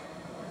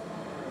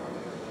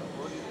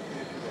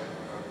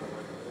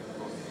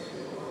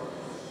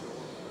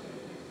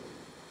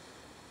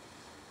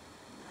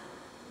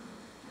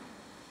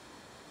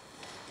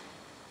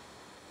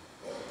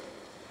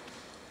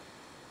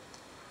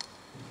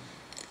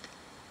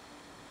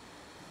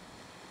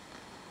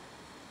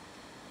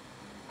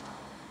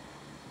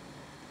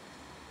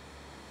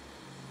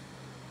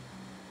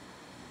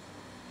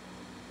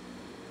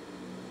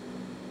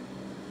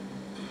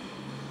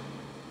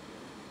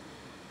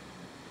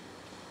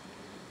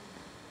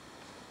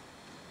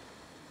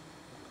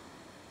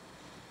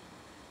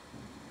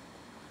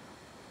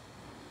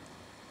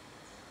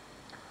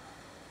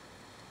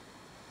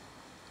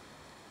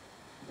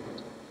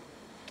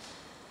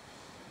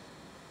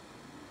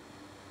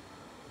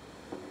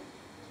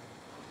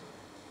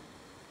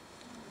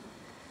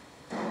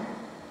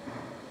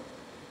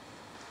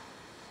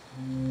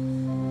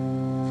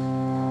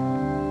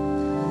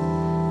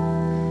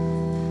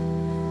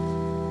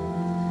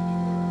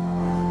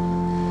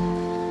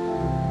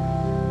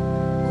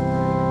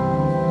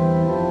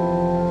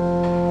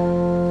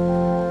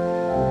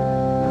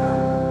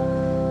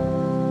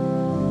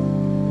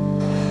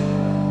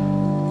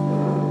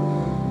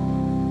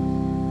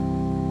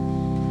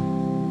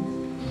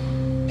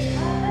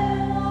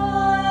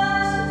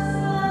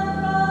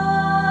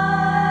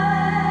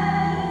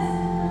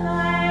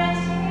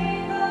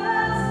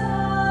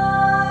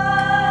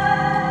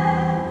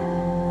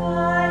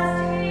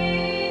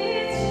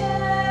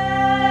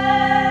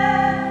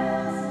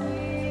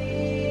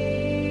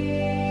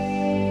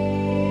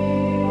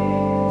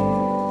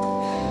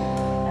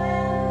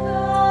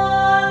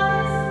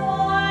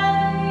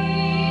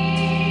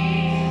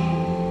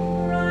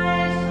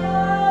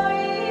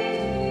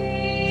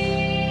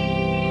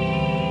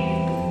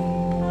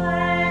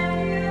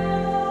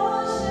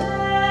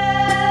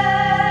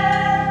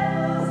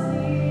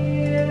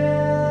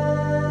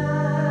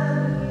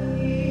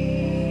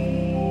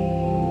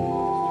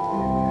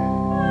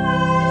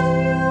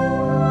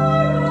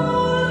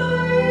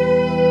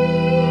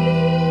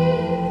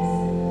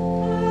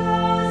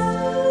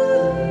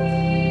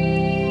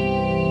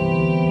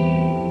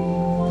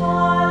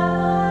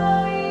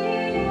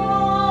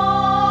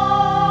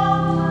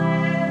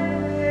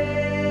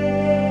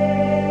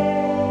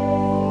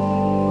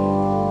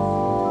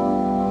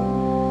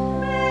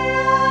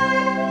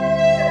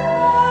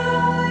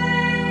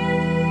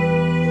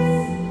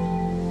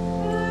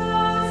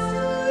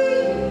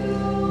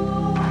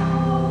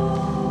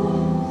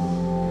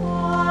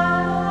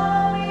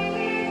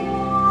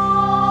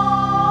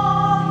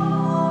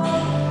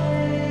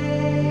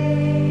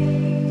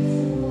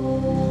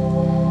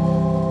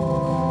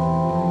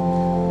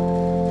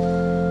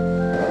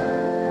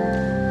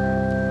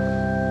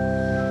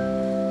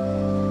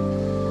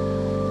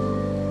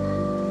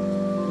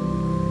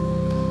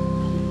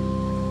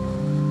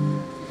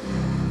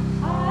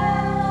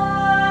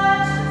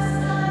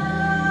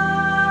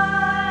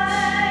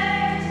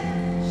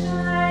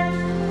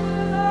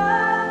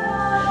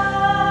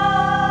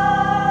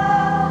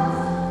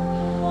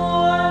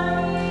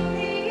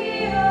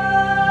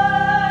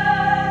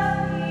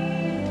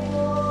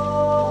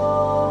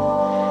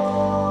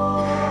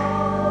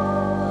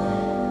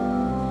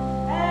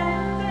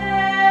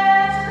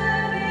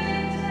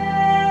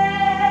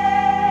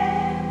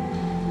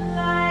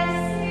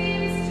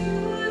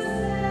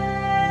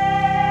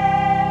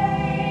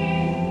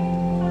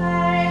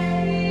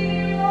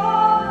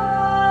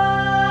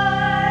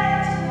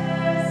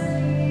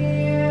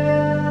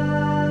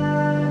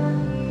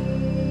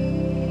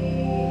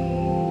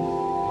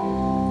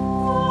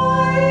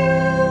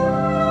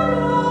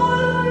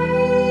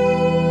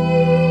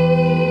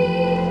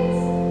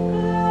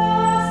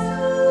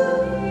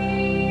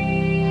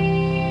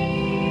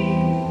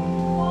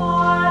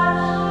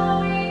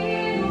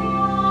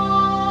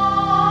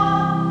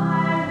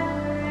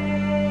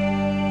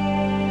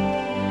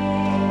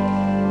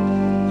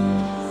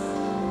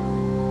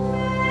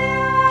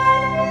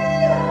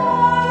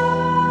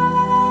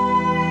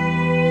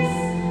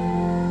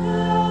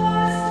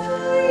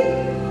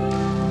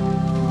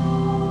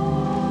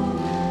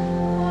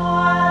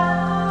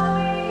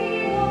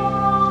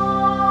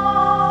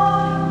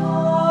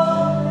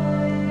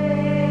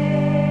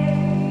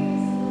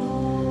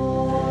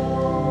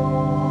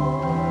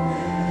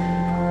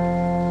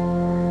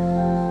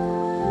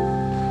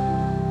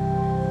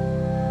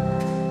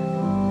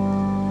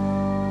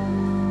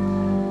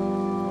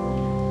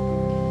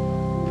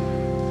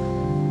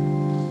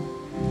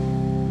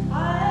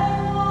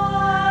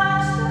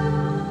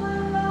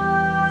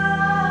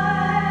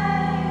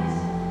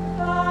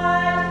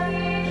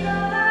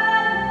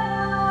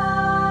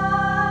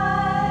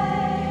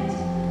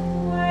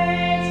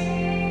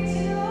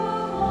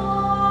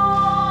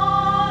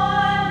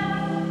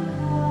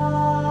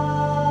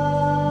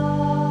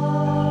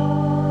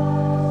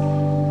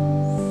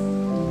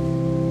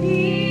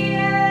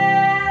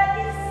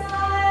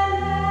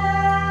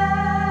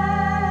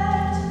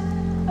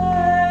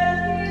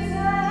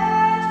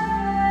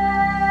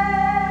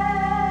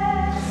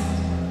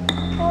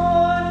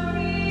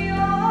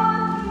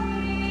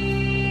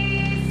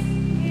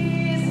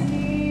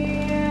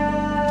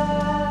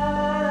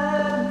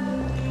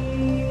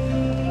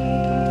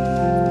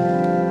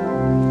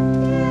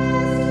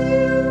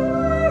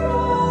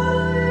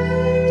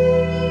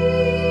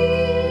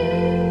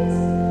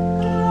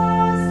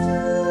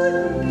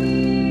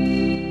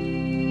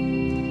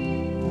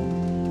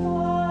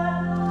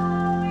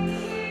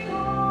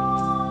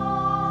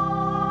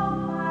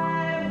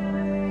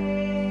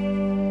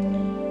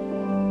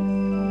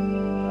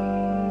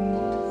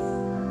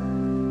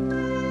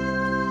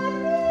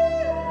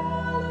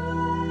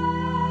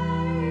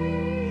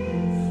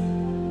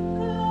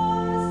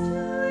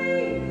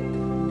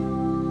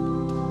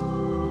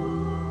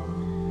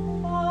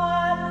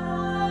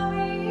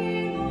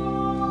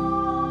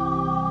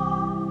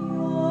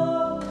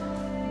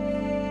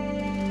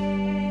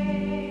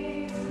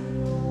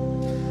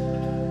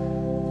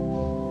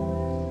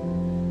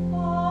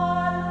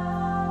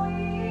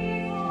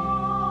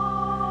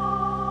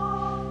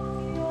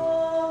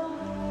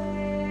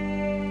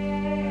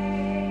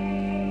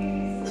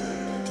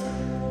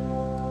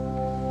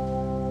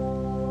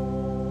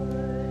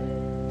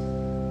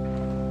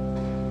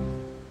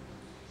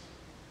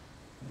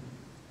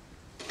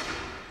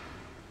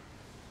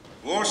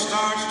 wore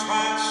starched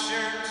white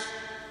shirts,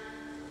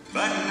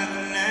 button at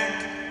the neck,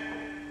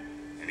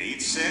 and he'd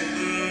sit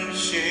in the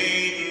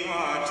shade and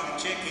watch the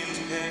chickens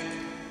peck.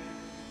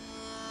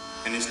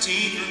 And his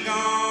teeth were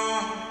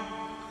gone,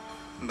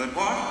 but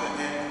what the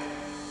heck?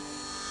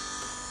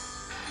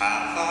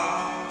 I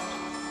thought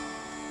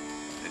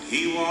that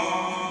he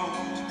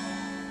walked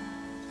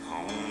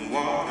on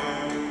water.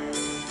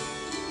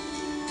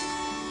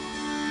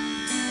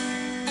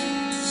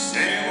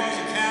 Said he was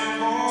a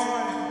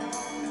cowboy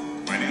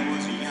when he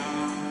was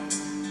young.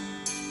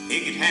 He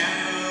could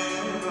handle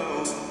a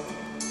rope,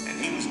 and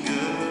he was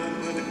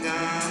good with a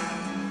gun.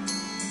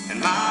 And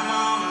my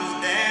mama's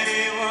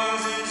daddy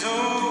was his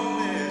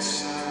oldest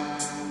son.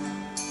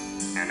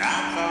 And I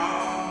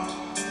thought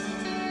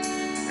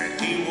that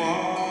he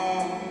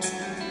walked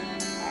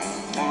on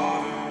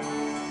water.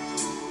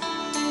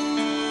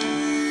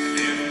 And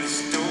if the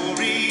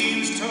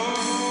story's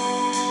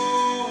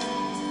told,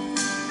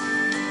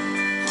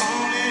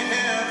 only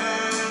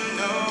heaven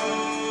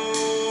knows.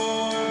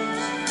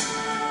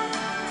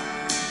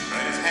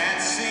 But his hat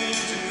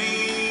seemed to me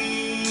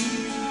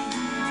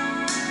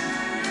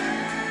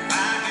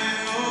like an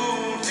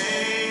old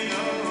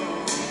halo.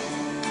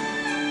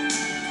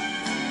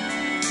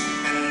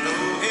 And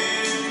though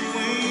his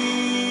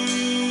wings,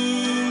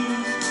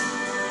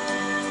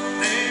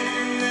 they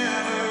were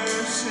never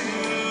seen,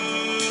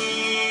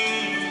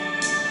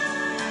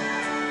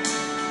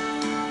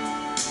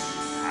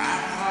 I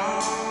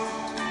thought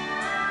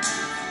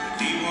that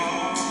he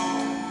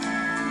walked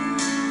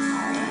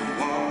on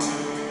water.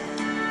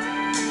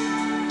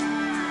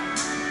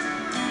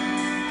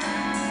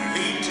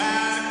 He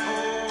tied a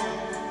cord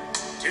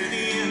to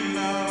the end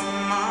of a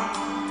mop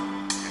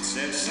and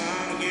said,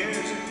 son,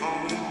 here's a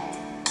pony,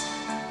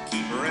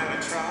 keep her at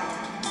a trot.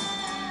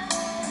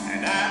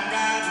 And I'd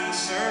ride in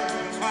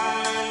circles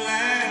while he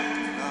laughed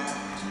a lot.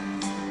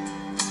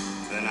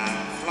 Then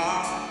I'd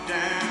flop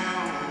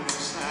down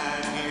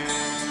beside him.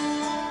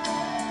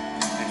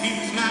 And he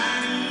was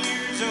 90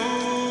 years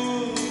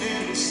old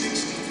in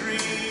 '63.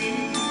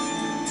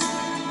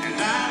 And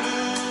I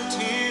loved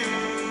him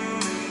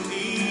and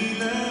he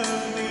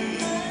loved me.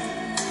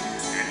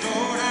 And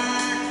Lord, I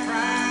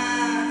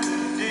cried the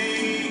day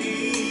he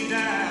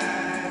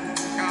died,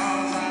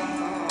 'cause I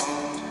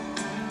thought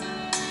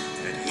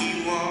that he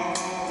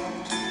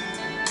walked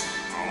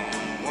on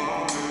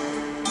water.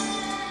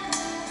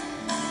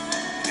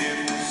 If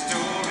the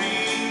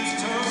story's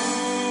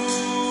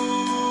told,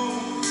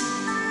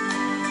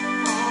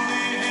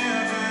 only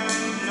heaven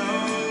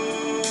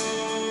knows.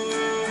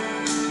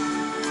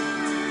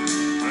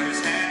 But his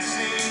hat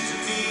seemed to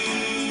me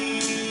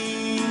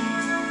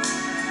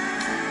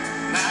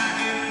like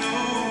an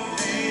old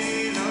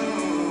halo.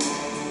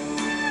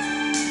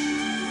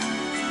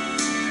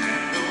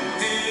 And though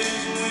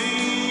his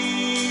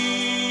wings,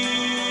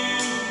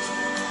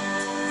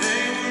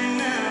 they were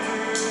never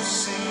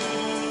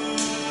seen,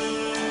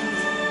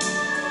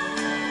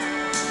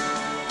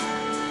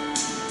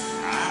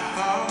 I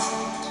thought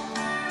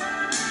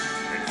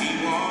that he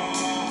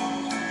walked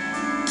on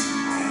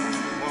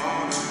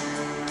water.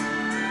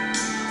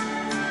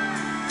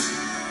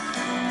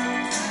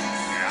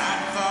 I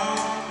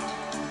thought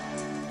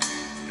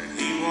that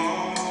he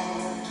walked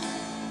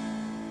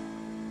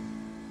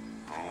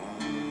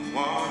on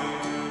water.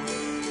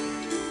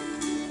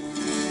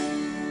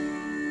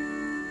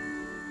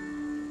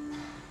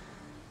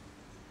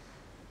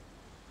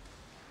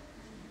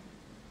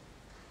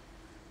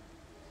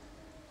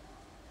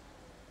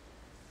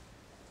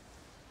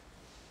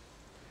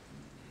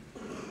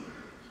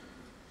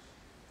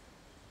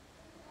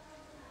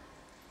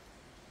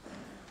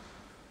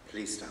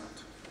 Please stand.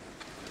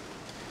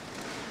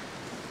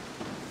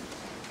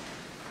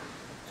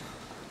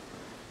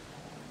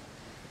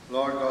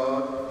 Lord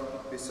God,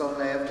 whose Son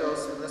left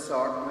us in the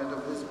sacrament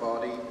of his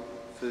body,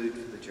 food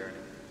for the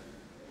journey.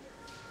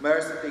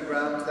 Mercifully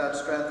grant that,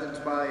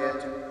 strengthened by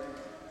it,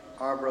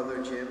 our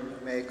brother Jim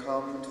may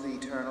come to the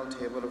eternal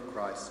table of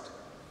Christ,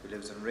 who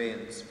lives and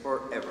reigns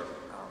forever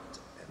and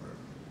ever.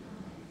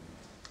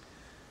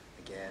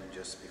 Again,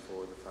 just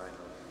before the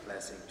final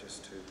blessing,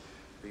 just to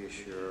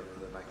reassure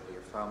the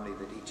McALEER family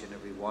that each and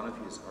every one of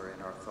you are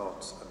in our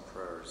thoughts and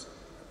prayers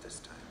at this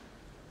time.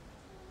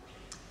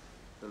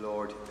 The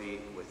Lord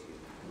be with you.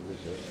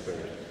 With your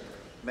spirit.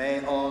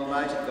 May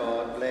Almighty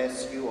God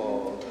bless you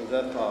all,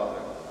 the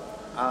Father,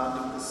 and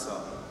of the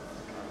Son,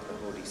 and the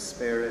Holy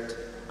Spirit.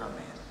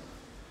 Amen.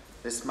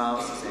 This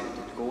Mass is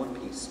ended. Go in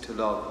peace to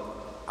love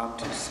and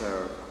to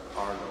serve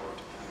our Lord.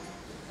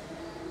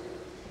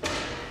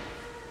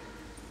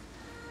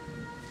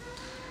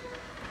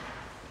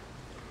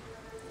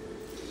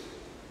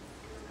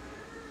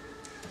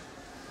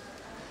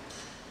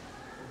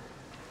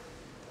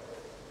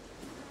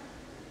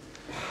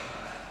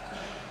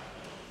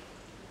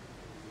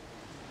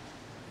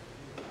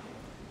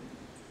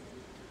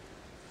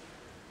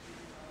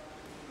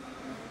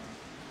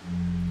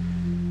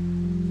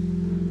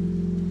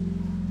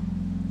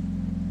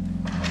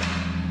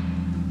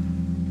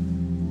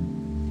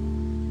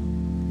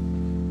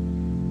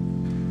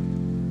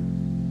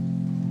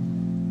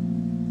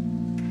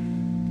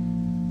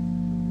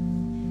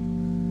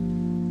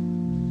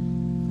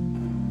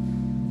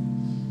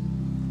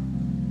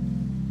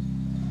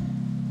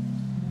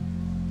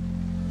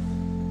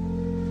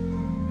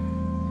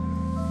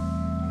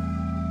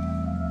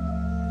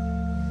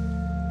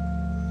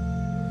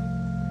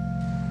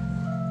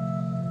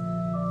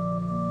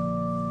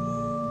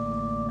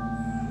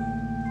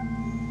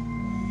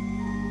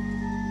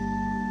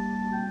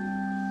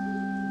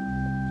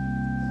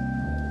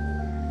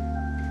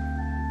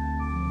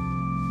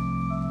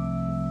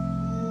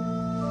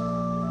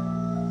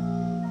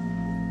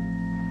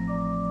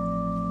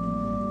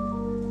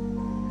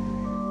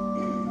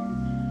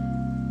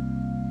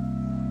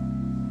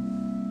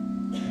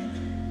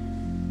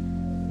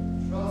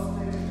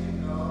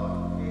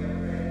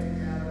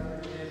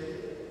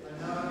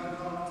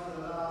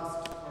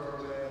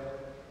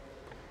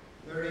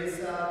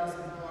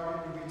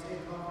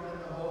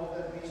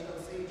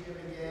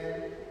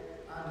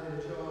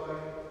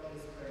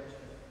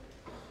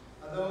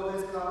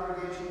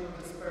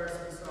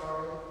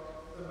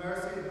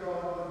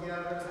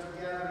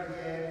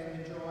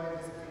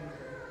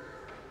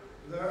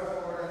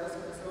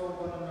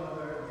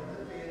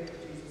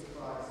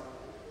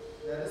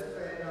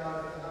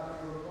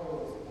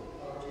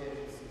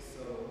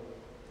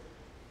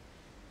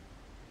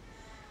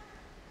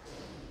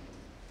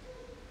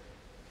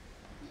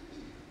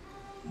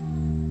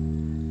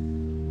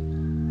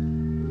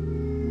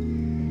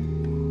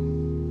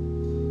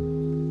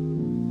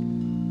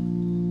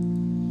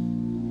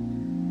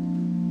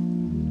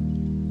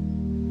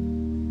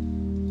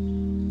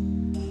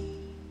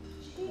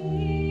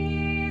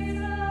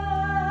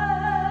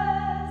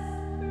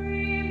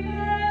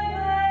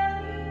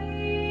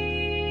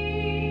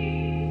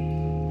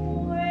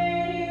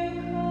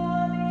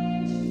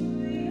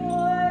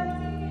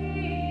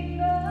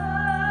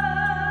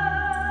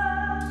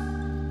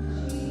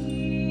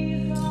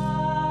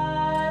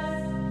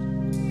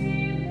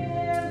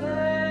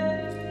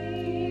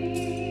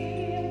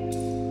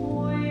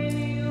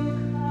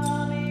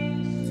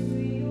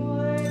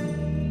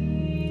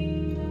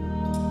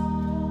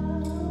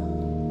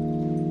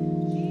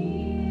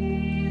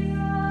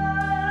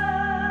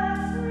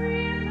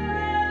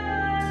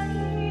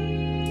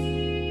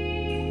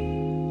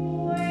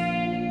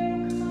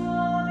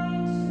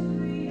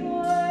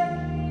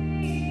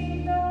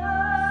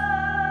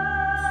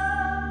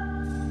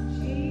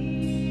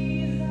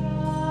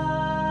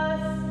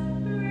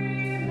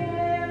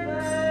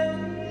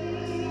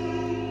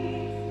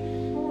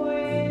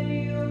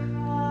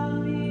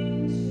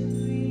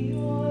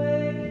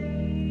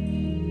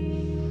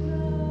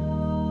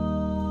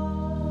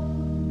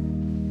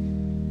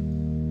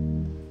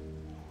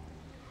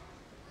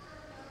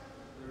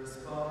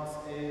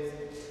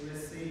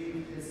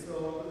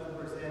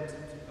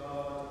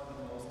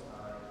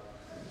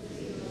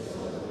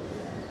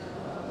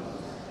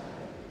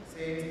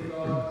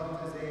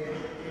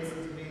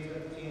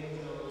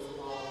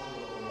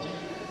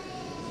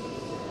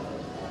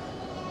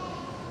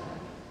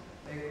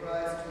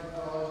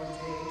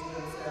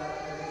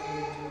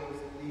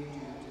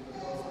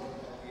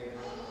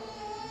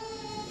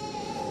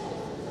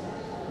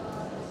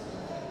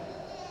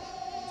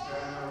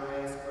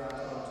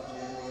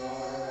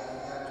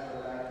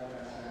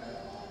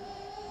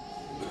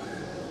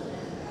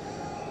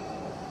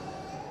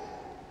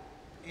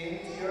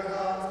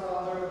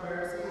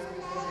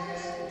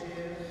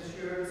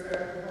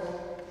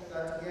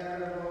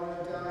 together of all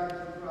who died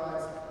with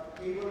Christ,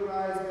 he will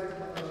rise with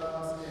him on the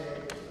last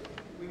day.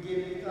 We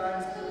give you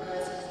thanks for the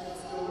blessings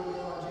bestowed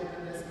upon Jim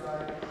in this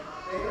life.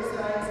 May your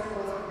signs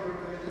cause of your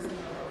goodness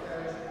and of the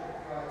fellowship of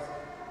Christ.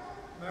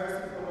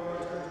 Merciful Lord,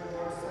 turn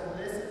towards us and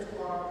listen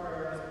to our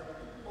prayers.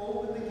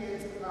 Open the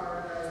gates of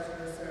paradise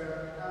to your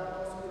servant and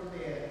help us who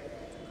remain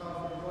to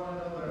comfort one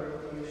another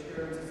with the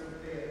assurances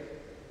of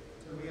faith.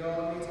 Till we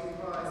all meet in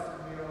Christ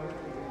and we are with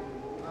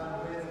you and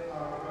with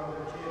our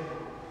brother Jim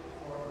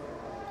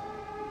forever.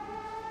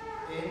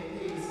 In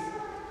peace,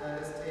 let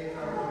us take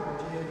our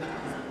brother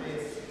Jim.